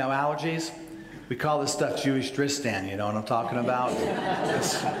 springtime, you know, allergies. We call this stuff Jewish Dristan, you know what I'm talking about?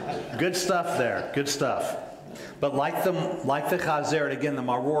 It's good stuff there, good stuff. But like the chazeret, again, the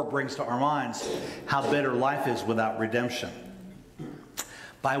maror brings to our minds how bitter life is without redemption.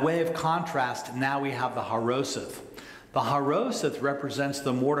 By way of contrast, now we have the haroseth. The haroseth represents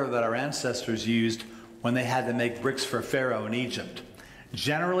the mortar that our ancestors used when they had to make bricks for Pharaoh in Egypt.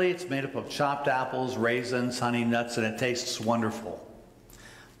 Generally, it's made up of chopped apples, raisins, honey, nuts, and it tastes wonderful.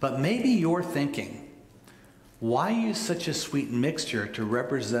 But maybe you're thinking, why use such a sweet mixture to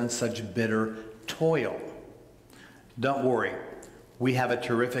represent such bitter toil? Don't worry, we have a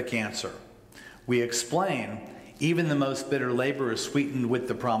terrific answer. We explain, even the most bitter labor is sweetened with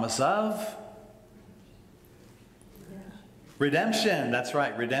the promise of redemption. That's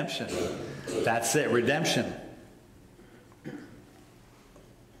right, redemption. That's it, redemption.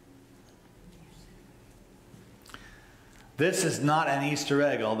 This is not an Easter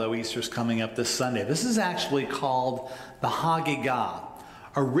egg, although Easter's coming up this Sunday. This is actually called the Hagigah.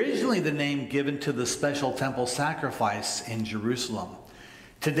 Originally the name given to the special temple sacrifice in Jerusalem.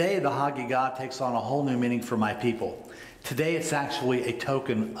 Today the Hagigah takes on a whole new meaning for my people. Today it's actually a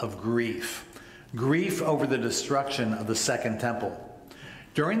token of grief. Grief over the destruction of the Second Temple.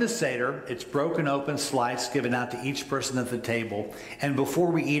 During the Seder, it's broken open, sliced, given out to each person at the table. And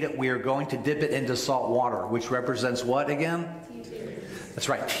before we eat it, we are going to dip it into salt water, which represents what again? Tears. That's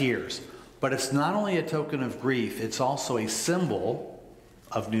right, tears. But it's not only a token of grief, it's also a symbol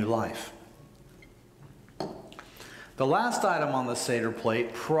of new life. The last item on the Seder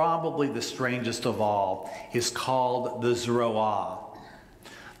plate, probably the strangest of all, is called the zroah.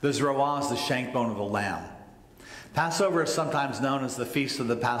 The zroah is the shank bone of a lamb. Passover is sometimes known as the Feast of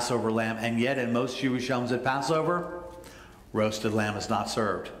the Passover Lamb, and yet in most Jewish homes at Passover, roasted lamb is not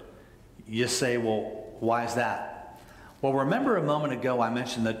served. You say, well, why is that? Well, remember a moment ago I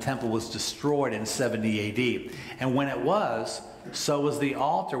mentioned the temple was destroyed in 70 AD, and when it was, so was the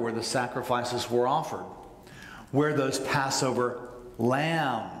altar where the sacrifices were offered, where those Passover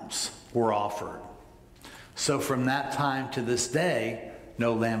lambs were offered. So from that time to this day,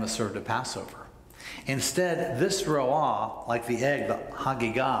 no lamb is served at Passover. Instead, this ro'ah, like the egg, the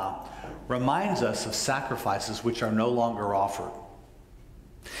Hagigah, reminds us of sacrifices which are no longer offered.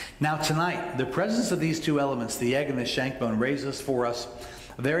 Now tonight, the presence of these two elements, the egg and the shank bone, raises for us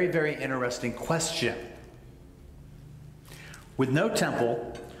a very, very interesting question. With no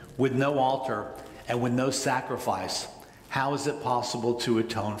temple, with no altar, and with no sacrifice, how is it possible to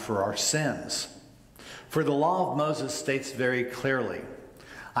atone for our sins? For the law of Moses states very clearly,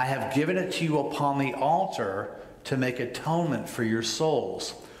 I have given it to you upon the altar to make atonement for your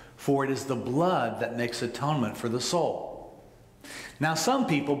souls, for it is the blood that makes atonement for the soul. Now some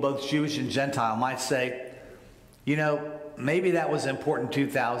people, both Jewish and Gentile, might say, you know, maybe that was important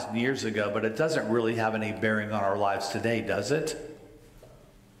 2,000 years ago, but it doesn't really have any bearing on our lives today, does it?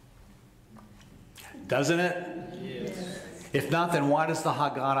 Doesn't it? Yes. If not, then why does the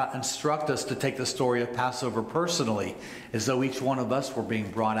Haggadah instruct us to take the story of Passover personally, as though each one of us were being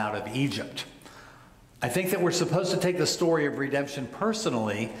brought out of Egypt? I think that we're supposed to take the story of redemption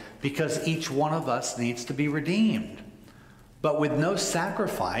personally because each one of us needs to be redeemed. But with no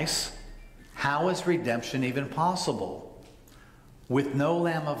sacrifice, how is redemption even possible? With no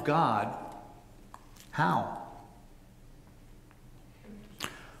Lamb of God, how?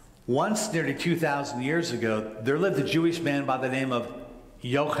 Once, nearly 2,000 years ago, there lived a Jewish man by the name of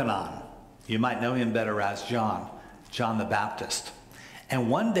Yochanan. You might know him better as John the Baptist. And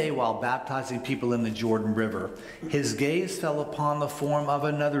one day, while baptizing people in the Jordan River, his gaze fell upon the form of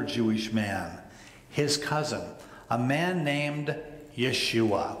another Jewish man, his cousin, a man named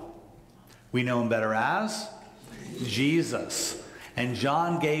Yeshua. We know him better as Jesus. And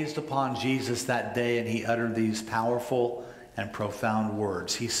John gazed upon Jesus that day, and he uttered these powerful and profound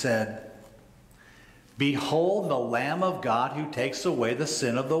words. He said, "Behold the Lamb of God who takes away the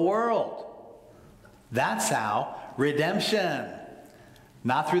sin of the world. That's how redemption,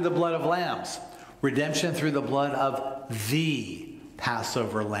 not through the blood of lambs, redemption through the blood of the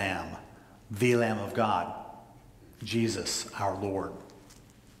Passover lamb, the Lamb of God, Jesus our Lord.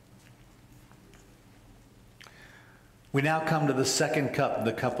 We now come to the second cup,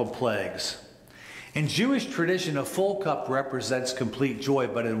 the cup of plagues. In Jewish tradition, a full cup represents complete joy,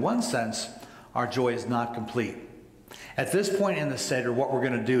 but in one sense, our joy is not complete. At this point in the Seder, what we're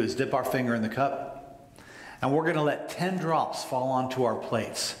going to do is dip our finger in the cup, and we're going to let 10 drops fall onto our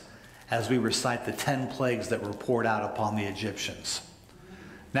plates as we recite the 10 plagues that were poured out upon the Egyptians.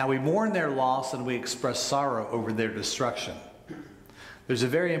 Now, we mourn their loss and we express sorrow over their destruction. There's a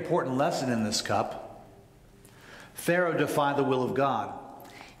very important lesson in this cup. Pharaoh defied the will of God.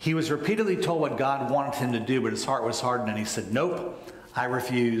 He was repeatedly told what God wanted him to do, but his heart was hardened, and he said, "Nope, I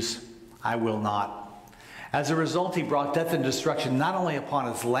refuse, I will not." As a result, he brought death and destruction not only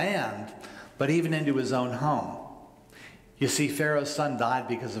upon his land, but even into his own home. You see, Pharaoh's son died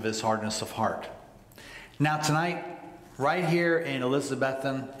because of his hardness of heart. Now tonight, right here in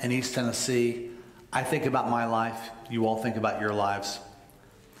Elizabethton and East Tennessee, I think about my life. You all think about your lives.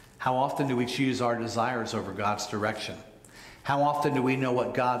 How often do we choose our desires over God's direction? How often do we know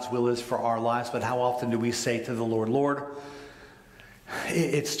what God's will is for our lives, but how often do we say to the Lord, "Lord,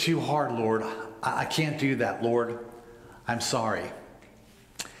 it's too hard, Lord. I can't do that, Lord. I'm sorry."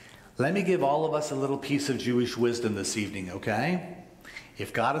 Let me give all of us a little piece of Jewish wisdom this evening, okay?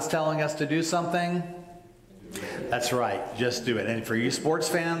 If God is telling us to do something, that's right, just do it. And for you sports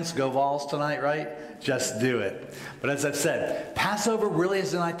fans, go Vols tonight, right? Just do it. But as I've said, Passover really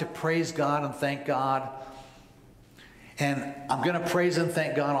is a night to praise God and thank God. And I'm going to praise and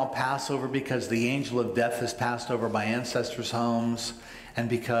thank God on Passover because the angel of death has passed over my ancestors' homes, and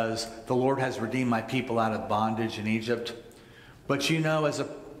because the Lord has redeemed my people out of bondage in Egypt. But you know,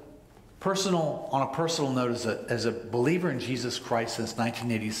 on a personal note, as a believer in Jesus Christ since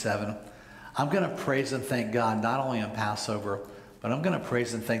 1987, I'm going to praise and thank God not only on Passover, but I'm going to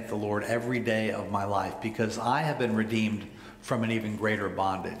praise and thank the Lord every day of my life, because I have been redeemed from an even greater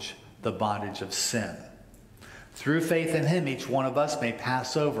bondage, the bondage of sin. Through faith in him, each one of us may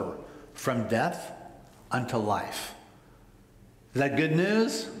pass over from death unto life. Is that good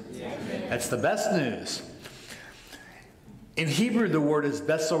news? Yeah. That's the best news. In Hebrew, the word is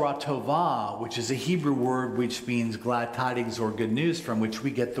besorat tovah, which is a Hebrew word which means glad tidings or good news, from which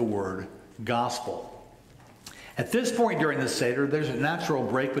we get the word gospel. At this point during the Seder, there's a natural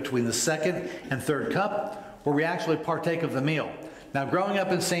break between the second and third cup where we actually partake of the meal. Now, growing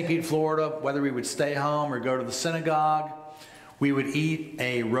up in St. Pete, Florida, whether we would stay home or go to the synagogue, we would eat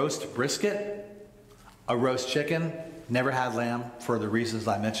a roast brisket, a roast chicken, never had lamb for the reasons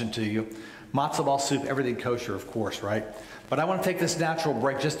I mentioned to you, matzo ball soup, everything kosher, of course, right? But I want to take this natural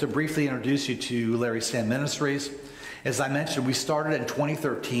break just to briefly introduce you to Larry Stam Ministries. As I mentioned, we started in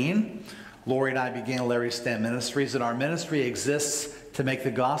 2013. Lori and I began Larry Stam Ministries, and our ministry exists to make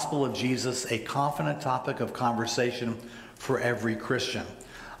the gospel of Jesus a confident topic of conversation for every Christian.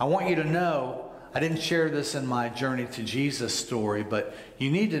 I want you to know, I didn't share this in my Journey to Jesus story, but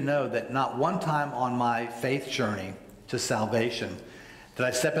you need to know that not one time on my faith journey to salvation did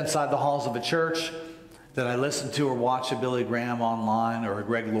I step inside the halls of a church, did I listen to or watch a Billy Graham online or a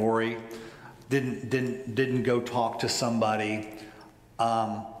Greg Laurie, didn't go talk to somebody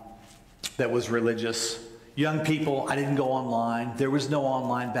that was religious. Young people, I didn't go online. There was no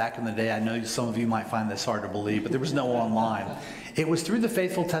online back in the day. I know some of you might find this hard to believe, but there was no online. It was through the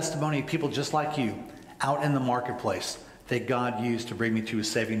faithful testimony of people just like you out in the marketplace that God used to bring me to a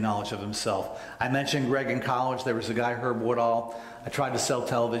saving knowledge of himself. I mentioned Greg in college. There was a guy, Herb Woodall. I tried to sell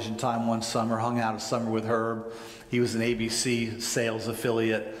television time one summer, hung out a summer with Herb. He was an ABC sales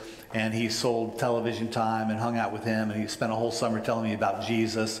affiliate, and he sold television time and hung out with him, and he spent a whole summer telling me about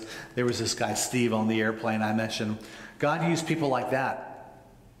Jesus. There was this guy, Steve, on the airplane I mentioned. God used people like that.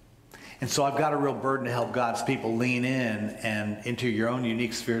 And so I've got a real burden to help God's people lean in and into your own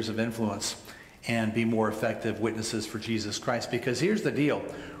unique spheres of influence and be more effective witnesses for Jesus Christ. Because here's the deal.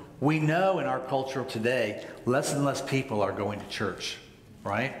 We know in our culture today, less and less people are going to church,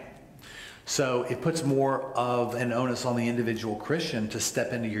 right? So it puts more of an onus on the individual Christian to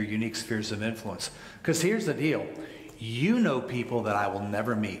step into your unique spheres of influence. Because here's the deal. You know people that I will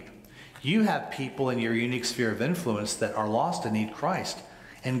never meet. You have people in your unique sphere of influence that are lost and need Christ.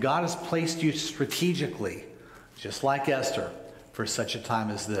 And God has placed you strategically, just like Esther, for such a time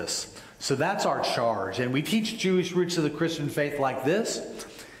as this. So that's our charge. And we teach Jewish roots of the Christian faith like this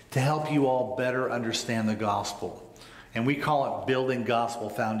to help you all better understand the gospel. And we call it Building Gospel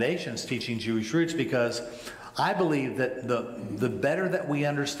Foundations, Teaching Jewish Roots, because I believe that the better that we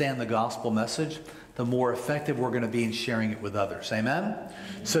understand the gospel message, the more effective we're going to be in sharing it with others. Amen?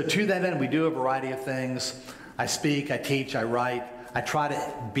 So to that end, we do a variety of things. I speak, I teach, I write. I try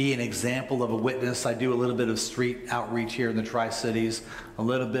to be an example of a witness. I do a little bit of street outreach here in the Tri-Cities, a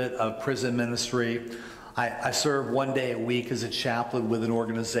little bit of prison ministry. I serve one day a week as a chaplain with an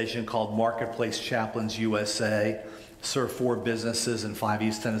organization called Marketplace Chaplains USA. Serve 4 businesses in 5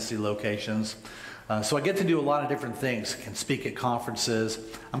 East Tennessee locations. So I get to do a lot of different things. Can speak at conferences.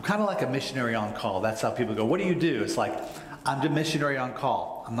 I'm kind of like a missionary on call. That's how people go, what do you do? It's like, I'm the missionary on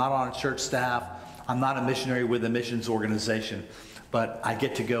call. I'm not on a church staff. I'm not a missionary with a missions organization. But I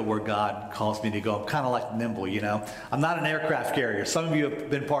get to go where God calls me to go. I'm kind of like nimble, you know. I'm not an aircraft carrier. Some of you have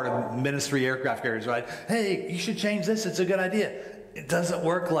been part of ministry aircraft carriers, right? Hey, you should change this. It's a good idea. It doesn't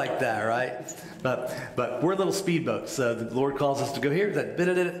work like that, right? But we're little speedboats. So the Lord calls us to go here. That bit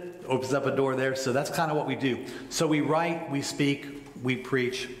of it opens up a door there. So that's kind of what we do. So we write, we speak, we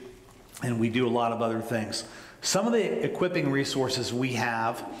preach, and we do a lot of other things. Some of the equipping resources we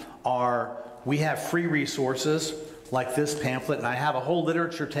have are, we have free resources like this pamphlet, and I have a whole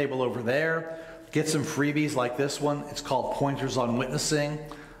literature table over there. Get some freebies like this one. It's called Pointers on Witnessing.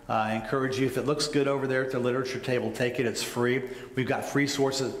 I encourage you, if it looks good over there at the literature table, take it. It's free. We've got free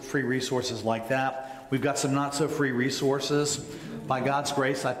resources like that. We've got some not so free resources. By God's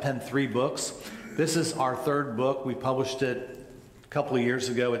grace, I penned 3 books. This is our 3rd book. We published it a couple of years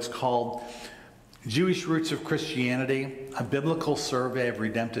ago. It's called Jewish Roots of Christianity, a biblical survey of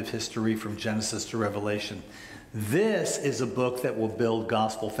redemptive history from Genesis to Revelation. This is a book that will build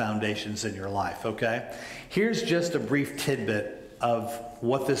gospel foundations in your life, okay? Here's just a brief tidbit of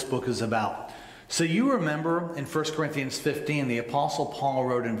what this book is about. So you remember in 1 Corinthians 15, the Apostle Paul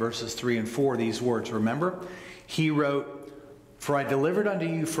wrote in verses 3 and 4 these words, remember? He wrote, "For I delivered unto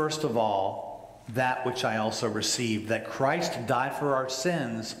you first of all that which I also received, that Christ died for our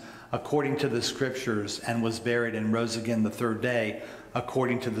sins according to the Scriptures, and was buried and rose again the 3rd day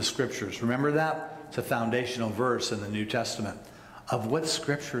according to the Scriptures." Remember that? It's a foundational verse in the New Testament. Of what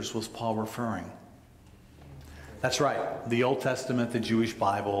Scriptures was Paul referring? That's right, the Old Testament, the Jewish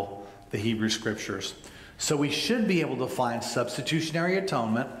Bible, the Hebrew Scriptures. So we should be able to find substitutionary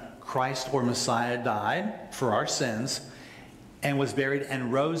atonement. Christ or Messiah died for our sins and was buried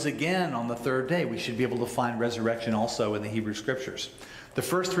and rose again on the 3rd day. We should be able to find resurrection also in the Hebrew Scriptures. The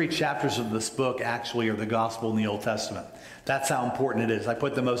first 3 chapters of this book actually are the gospel in the Old Testament. That's how important it is. I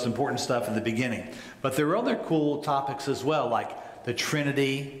put the most important stuff at the beginning. But there are other cool topics as well, like the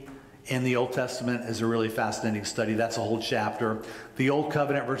Trinity in the Old Testament is a really fascinating study. That's a whole chapter. The Old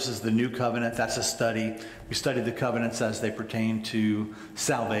Covenant versus the New Covenant, that's a study. We studied the covenants as they pertain to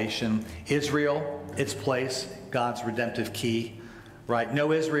salvation. Israel, its place, God's redemptive key. Right?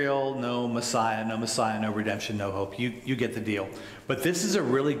 No Israel, no Messiah, no redemption, no hope. You get the deal. But this is a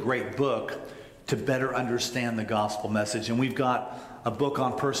really great book to better understand the gospel message. And we've got a book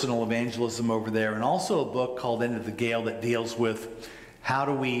on personal evangelism over there, and also a book called Into the Gale that deals with how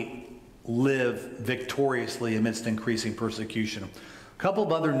do we live victoriously amidst increasing persecution. A couple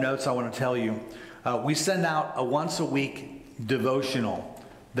of other notes I want to tell you. We send out a once-a-week devotional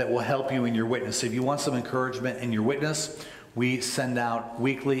that will help you in your witness. If you want some encouragement in your witness, we send out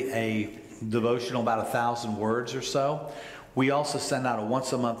weekly a devotional, about 1,000 words or so. We also send out a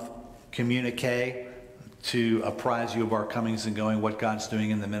once-a-month communique to apprise you of our comings and going, what God's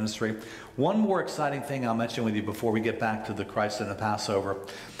doing in the ministry. One more exciting thing I'll mention with you before we get back to the Christ and the Passover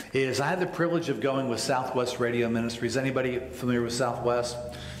is I had the privilege of going with Southwest Radio Ministries. Anybody familiar with Southwest?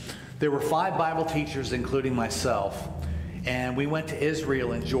 There were 5 Bible teachers, including myself, and we went to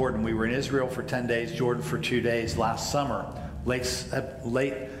Israel and Jordan. We were in Israel for 10 days, Jordan for 2 days last summer,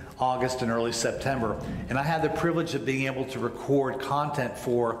 late August and early September. And I had the privilege of being able to record content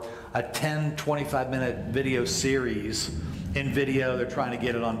for a 10, 25-minute video series in video. They're trying to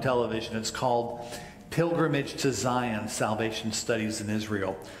get it on television. It's called Pilgrimage to Zion, Salvation Studies in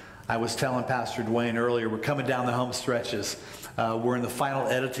Israel. I was telling Pastor Dwayne earlier, we're coming down the home stretches. We're in the final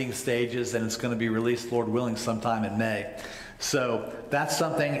editing stages, and it's going to be released, Lord willing, sometime in May. So that's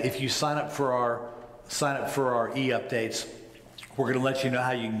something, if you sign up for our e-updates, we're going to let you know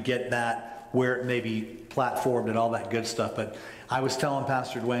how you can get that, where it may be platformed and all that good stuff. But I was telling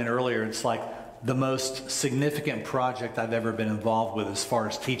Pastor Dwayne earlier, it's like the most significant project I've ever been involved with as far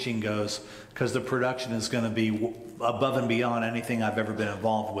as teaching goes, because the production is going to be above and beyond anything I've ever been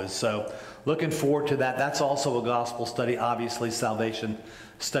involved with. So looking forward to that. That's also a gospel study, obviously salvation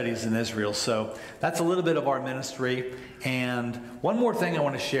studies in Israel. So that's a little bit of our ministry. And one more thing I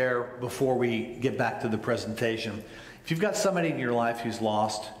want to share before we get back to the presentation. If you've got somebody in your life who's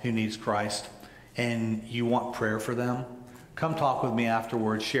lost, who needs Christ, and you want prayer for them, come talk with me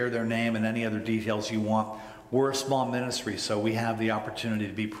afterwards, share their name and any other details you want. We're a small ministry, so we have the opportunity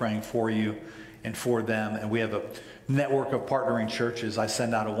to be praying for you and for them. And we have a network of partnering churches. I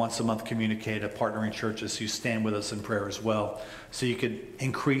send out a once-a-month communique to partnering churches who stand with us in prayer as well. So you could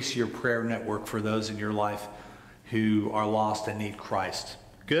increase your prayer network for those in your life who are lost and need Christ.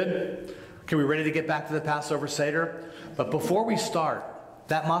 Good? Okay, we ready to get back to the Passover Seder? But before we start,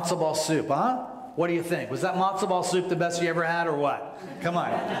 that matzo ball soup, huh? What do you think? Was that matzo ball soup the best you ever had or what? Come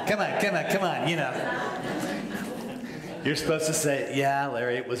on, you know. You're supposed to say, yeah,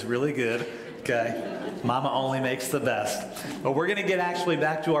 Larry, it was really good. Okay. Mama only makes the best. But we're going to get actually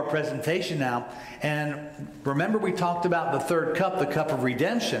back to our presentation now. And remember we talked about the third cup, the cup of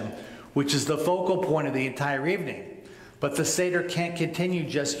redemption, which is the focal point of the entire evening. But the Seder can't continue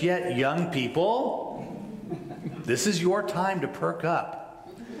just yet. Young people, this is your time to perk up.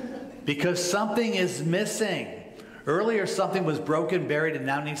 Because something is missing. Earlier something was broken, buried, and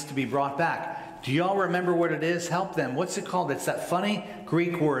now needs to be brought back. Do y'all remember what it is? Help them. What's it called? It's that funny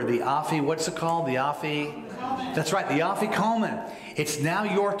Greek word, the aphi. What's it called? The aphi. That's right, the afikomen. It's now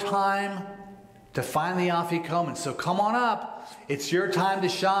your time to find the afikomen. So come on up. It's your time to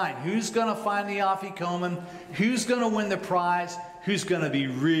shine. Who's going to find the afikomen? Who's going to win the prize? Who's going to be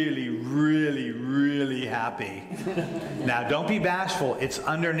really, really, really happy? Now, don't be bashful. It's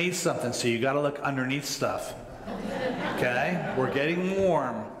underneath something, so you got to look underneath stuff. Okay? We're getting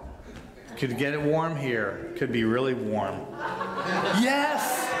warm. Could get it warm here. Could be really warm.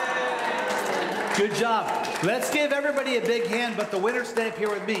 Yes! Good job. Let's give everybody a big hand, but the winners stay up here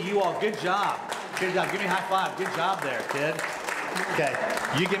with me. You all, good job. Good job. Give me a high five. Good job there, kid. Okay.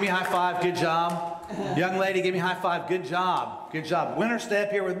 You give me a high five. Good job. Young lady, give me a high five. Good job. Good job. Winners, stay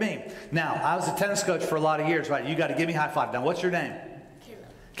up here with me. Now, I was a tennis coach for a lot of years, right? You got to give me a high five. Now, what's your name?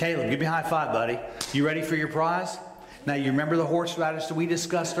 Caleb, give me a high five, buddy. You ready for your prize? Now, you remember the horseradish that we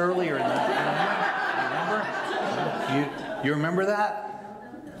discussed earlier? You remember? You remember that?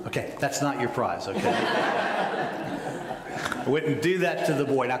 Okay, that's not your prize, okay? I wouldn't do that to the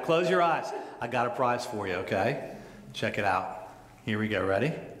boy. Now, close your eyes. I got a prize for you, okay? Check it out. Here we go.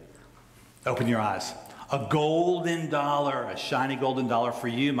 Ready? Open your eyes. A golden dollar, a shiny golden dollar for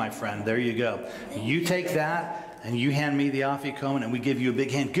you, my friend. There you go. You take that, and you hand me the afikomen, and we give you a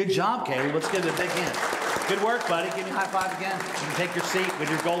big hand. Good job, Caleb. Let's give it a big hand. Good work, buddy. Give me a high five again. You can take your seat with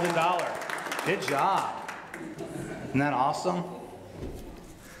your golden dollar. Good job. Isn't that awesome?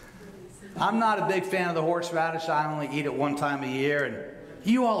 I'm not a big fan of the horseradish. I only eat it one time a year, and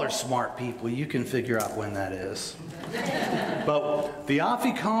you all are smart people. You can figure out when that is. But the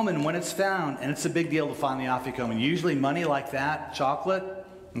afikomen, when it's found, and it's a big deal to find the afikomen, usually money like that, chocolate,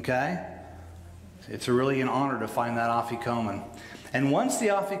 okay? It's really an honor to find that afikomen. And once the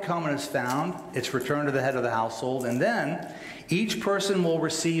afikomen is found, it's returned to the head of the household, and then each person will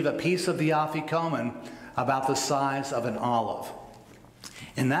receive a piece of the afikomen about the size of an olive.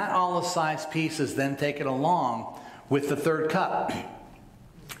 And that olive-sized piece is then taken along with the third cup,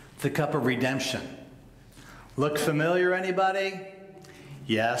 the cup of redemption. Look familiar, anybody?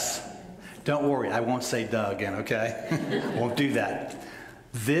 Yes? Don't worry, I won't say duh again, okay? Won't do that.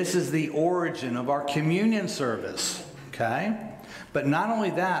 This is the origin of our communion service, okay? But not only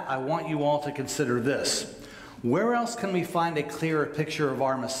that, I want you all to consider this. Where else can we find a clearer picture of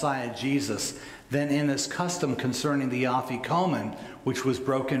our Messiah, Jesus, than in this custom concerning the afikomen, which was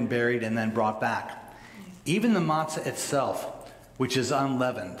broken, buried, and then brought back? Even the matzah itself, which is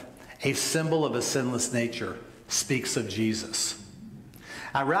unleavened, a symbol of a sinless nature, speaks of Jesus.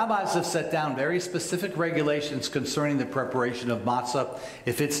 Our rabbis have set down very specific regulations concerning the preparation of matzah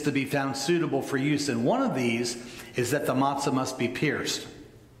if it's to be found suitable for use. And one of these is that the matzah must be pierced.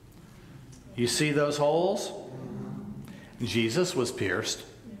 You see those holes? Jesus was pierced.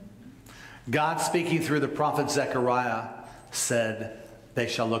 God, speaking through the prophet Zechariah, said, "They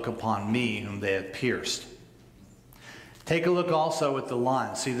shall look upon me whom they have pierced." Take a look also at the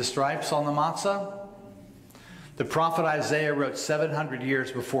lines. See the stripes on the matzah? The prophet Isaiah wrote 700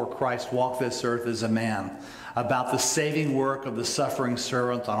 years before Christ walked this earth as a man about the saving work of the suffering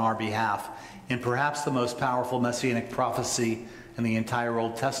servant on our behalf in perhaps the most powerful messianic prophecy in the entire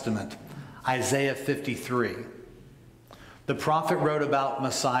Old Testament, Isaiah 53. The prophet wrote about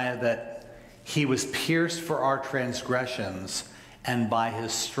Messiah that he was pierced for our transgressions, and by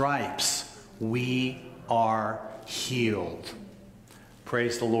his stripes we are healed.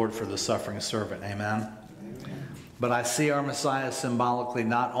 Praise the Lord for the suffering servant. Amen. But I see our Messiah symbolically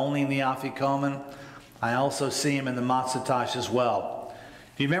not only in the afikomen, I also see him in the matzah tash as well.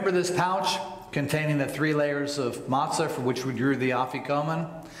 Do you remember this pouch containing the 3 layers of matzah from which we drew the afikomen?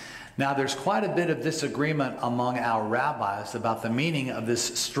 Now, there's quite a bit of disagreement among our rabbis about the meaning of this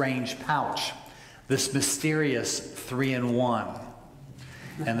strange pouch, this mysterious 3-in-1.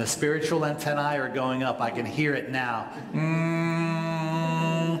 And the spiritual antennae are going up. I can hear it now.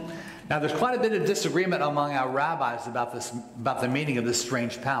 Now, there's quite a bit of disagreement among our rabbis about the meaning of this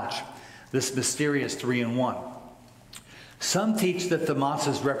strange pouch, this mysterious 3-in-1. Some teach that the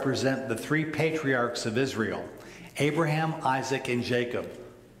matzahs represent the three patriarchs of Israel, Abraham, Isaac, and Jacob.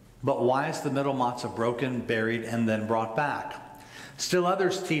 But why is the middle matzah broken, buried, and then brought back? Still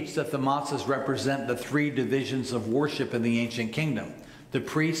others teach that the matzahs represent the three divisions of worship in the ancient kingdom, the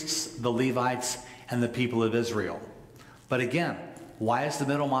priests, the Levites, and the people of Israel. But again, why is the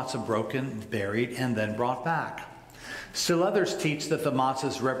middle matzah broken, buried, and then brought back? Still others teach that the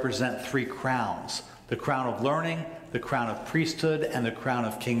matzahs represent three crowns, the crown of learning, the crown of priesthood, and the crown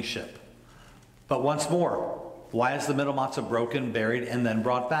of kingship. But once more, why is the middle matzah broken, buried, and then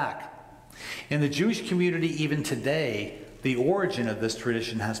brought back? In the Jewish community, even today, the origin of this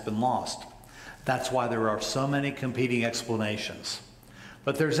tradition has been lost. That's why there are so many competing explanations.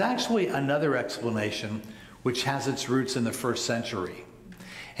 But there's actually another explanation which has its roots in the first century.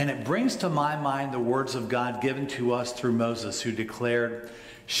 And it brings to my mind the words of God given to us through Moses, who declared,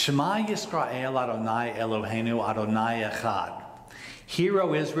 Shema Yisrael Adonai Eloheinu Adonai Echad. Hear,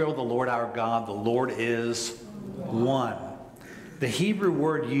 O Israel, the Lord our God, the Lord is one. The Hebrew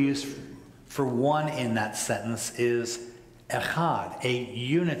word used for one in that sentence is echad, a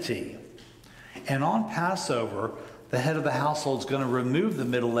unity. And on Passover, the head of the household is going to remove the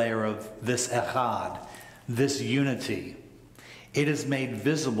middle layer of this echad, this unity. It is made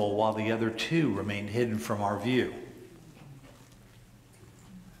visible while the other two remain hidden from our view.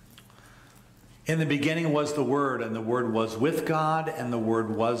 In the beginning was the Word, and the Word was with God, and the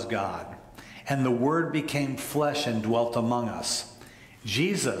Word was God. And the Word became flesh and dwelt among us.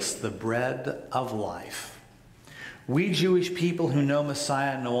 Jesus, the bread of life. We Jewish people who know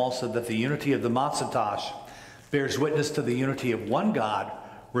Messiah know also that the unity of the Matzah bears witness to the unity of one God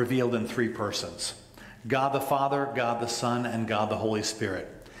revealed in three persons. God the Father, God the Son, and God the Holy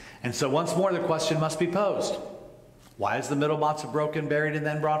Spirit. And so once more the question must be posed. Why is the middle matzah broken, buried, and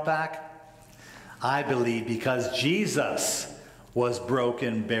then brought back? I believe because Jesus was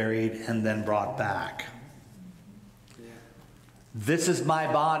broken, buried, and then brought back. This is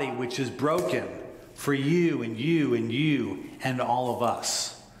my body which is broken for you and you and you and all of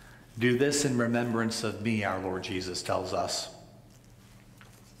us. Do this in remembrance of me, our Lord Jesus tells us.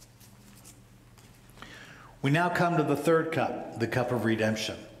 We now come to the third cup, the cup of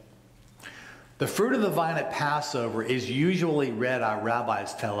redemption. The fruit of the vine at Passover is usually read, our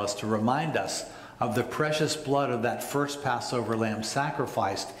rabbis tell us, to remind us of the precious blood of that first Passover lamb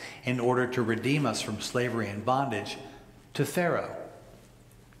sacrificed in order to redeem us from slavery and bondage to Pharaoh.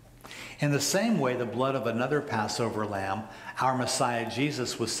 In the same way, the blood of another Passover lamb, our Messiah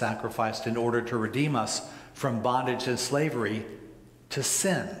Jesus, was sacrificed in order to redeem us from bondage and slavery to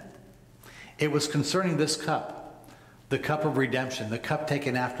sin. It was concerning this cup, the cup of redemption, the cup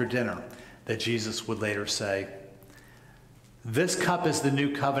taken after dinner, that Jesus would later say, "This cup is the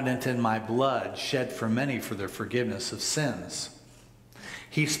new covenant in my blood, shed for many for the forgiveness of sins."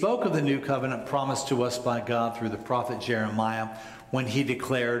 He spoke of the new covenant promised to us by God through the prophet Jeremiah when he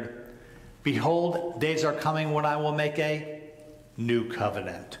declared, "Behold, days are coming when I will make a new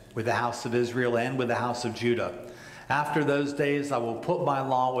covenant with the house of Israel and with the house of Judah. After those days I will put my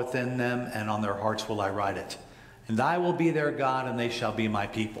law within them, and on their hearts will I write it. And I will be their God, and they shall be my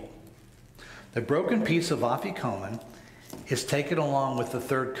people." The broken piece of afikomen is taken along with the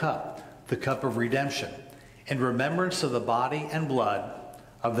third cup, the cup of redemption, in remembrance of the body and blood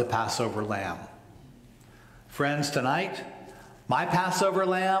of the Passover lamb. Friends, tonight, my Passover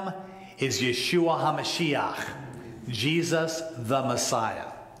lamb is Yeshua HaMashiach, Jesus the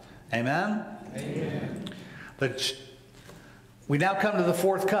Messiah. Amen? Amen. We now come to the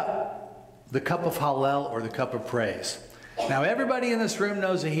fourth cup, the cup of Hallel, or the cup of praise. Now, everybody in this room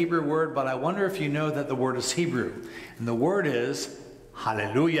knows a Hebrew word, but I wonder if you know that the word is Hebrew. And the word is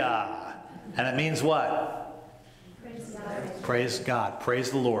hallelujah. And it means what? Praise God. Praise God. Praise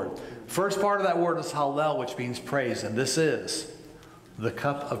the Lord. First part of that word is hallel, which means praise. And this is the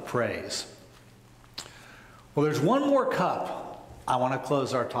cup of praise. Well, there's one more cup I want to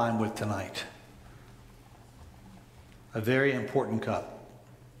close our time with tonight. A very important cup.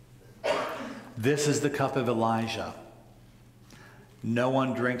 This is the cup of Elijah. No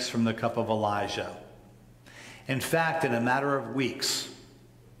one drinks from the cup of Elijah. In fact, in a matter of weeks,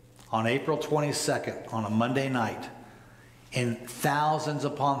 on April 22nd, on a Monday night, in thousands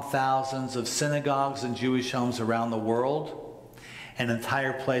upon thousands of synagogues and Jewish homes around the world, an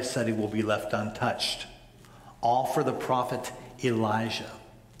entire place said he will be left untouched. All for the prophet Elijah.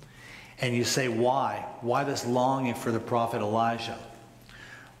 And you say, why? Why this longing for the prophet Elijah?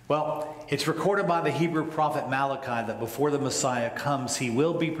 Well, it's recorded by the Hebrew prophet Malachi that before the Messiah comes, he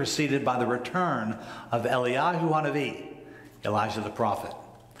will be preceded by the return of Eliyahu Hanavi, Elijah the prophet.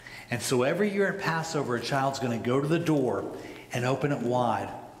 And so every year at Passover, a child's going to go to the door and open it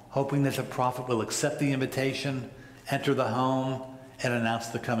wide, hoping that the prophet will accept the invitation, enter the home, and announce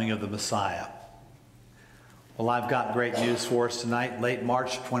the coming of the Messiah. Well, I've got great news for us tonight, late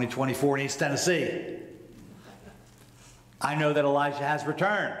March 2024 in East Tennessee. I know that Elijah has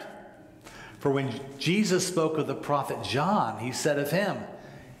returned. For when Jesus spoke of the prophet John, he said of him,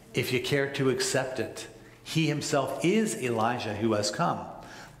 if you care to accept it, he himself is Elijah who has come.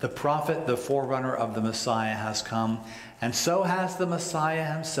 The prophet, the forerunner of the Messiah, has come, and so has the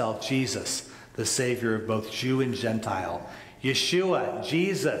Messiah himself, Jesus, the Savior of both Jew and Gentile. Yeshua,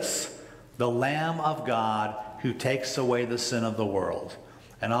 Jesus, the Lamb of God who takes away the sin of the world.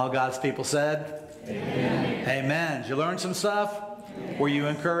 And all God's people said, amen. Amen. Did you learn some stuff? Yes. Were you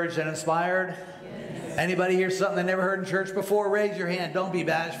encouraged and inspired? Yes. Anybody hear something they never heard in church before? Raise your hand. Don't be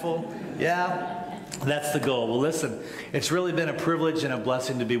bashful. Yeah? That's the goal. Well, listen, it's really been a privilege and a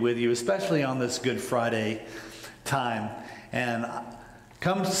blessing to be with you, especially on this Good Friday time. And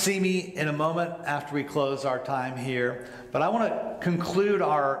come to see me in a moment after we close our time here. But I want to conclude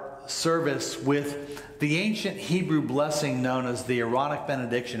our service with the ancient Hebrew blessing known as the Aaronic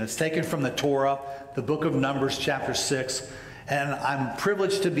benediction. It's taken from the Torah, the book of Numbers, chapter 6. And I'm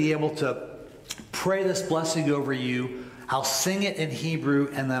privileged to be able to pray this blessing over you. I'll sing it in Hebrew,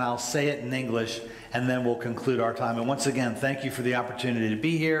 and then I'll say it in English, and then we'll conclude our time. And once again, thank you for the opportunity to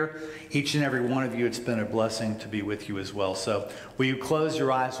be here. Each and every one of you, it's been a blessing to be with you as well. So will you close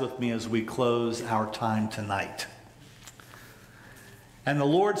your eyes with me as we close our time tonight? And the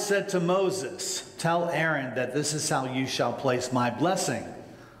Lord said to Moses, tell Aaron that this is how you shall place my blessing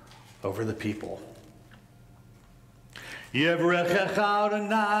over the people. Yevrechecha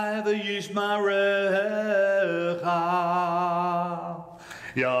Adonai v'yishmarecha.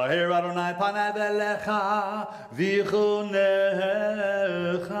 Yaher Adonai panai v'elecha v'yichunecha.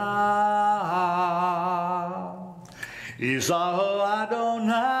 Yisahu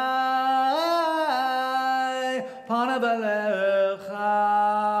Adonai panai v'elecha.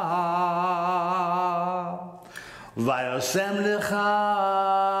 Vayasem lecha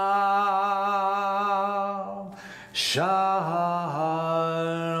shalom.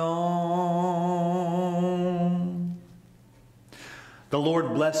 The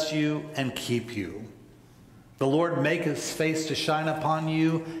Lord bless you and keep you. The Lord make his face to shine upon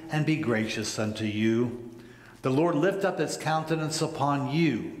you and be gracious unto you. The Lord lift up his countenance upon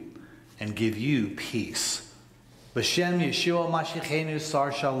you and give you peace. B'Shem Yeshua Mashiachenu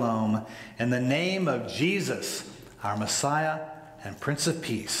Sar Shalom. In the name of Jesus, our Messiah and Prince of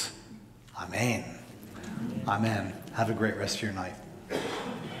Peace. Amen. Amen. Have a great rest of your night.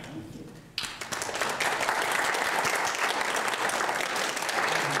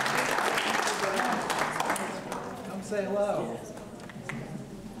 Come say hello.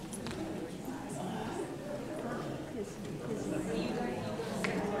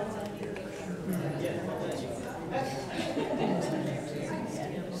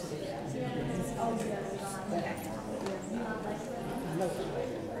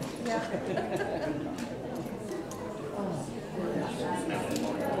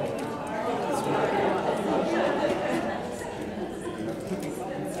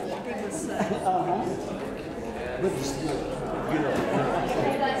 Good to see you.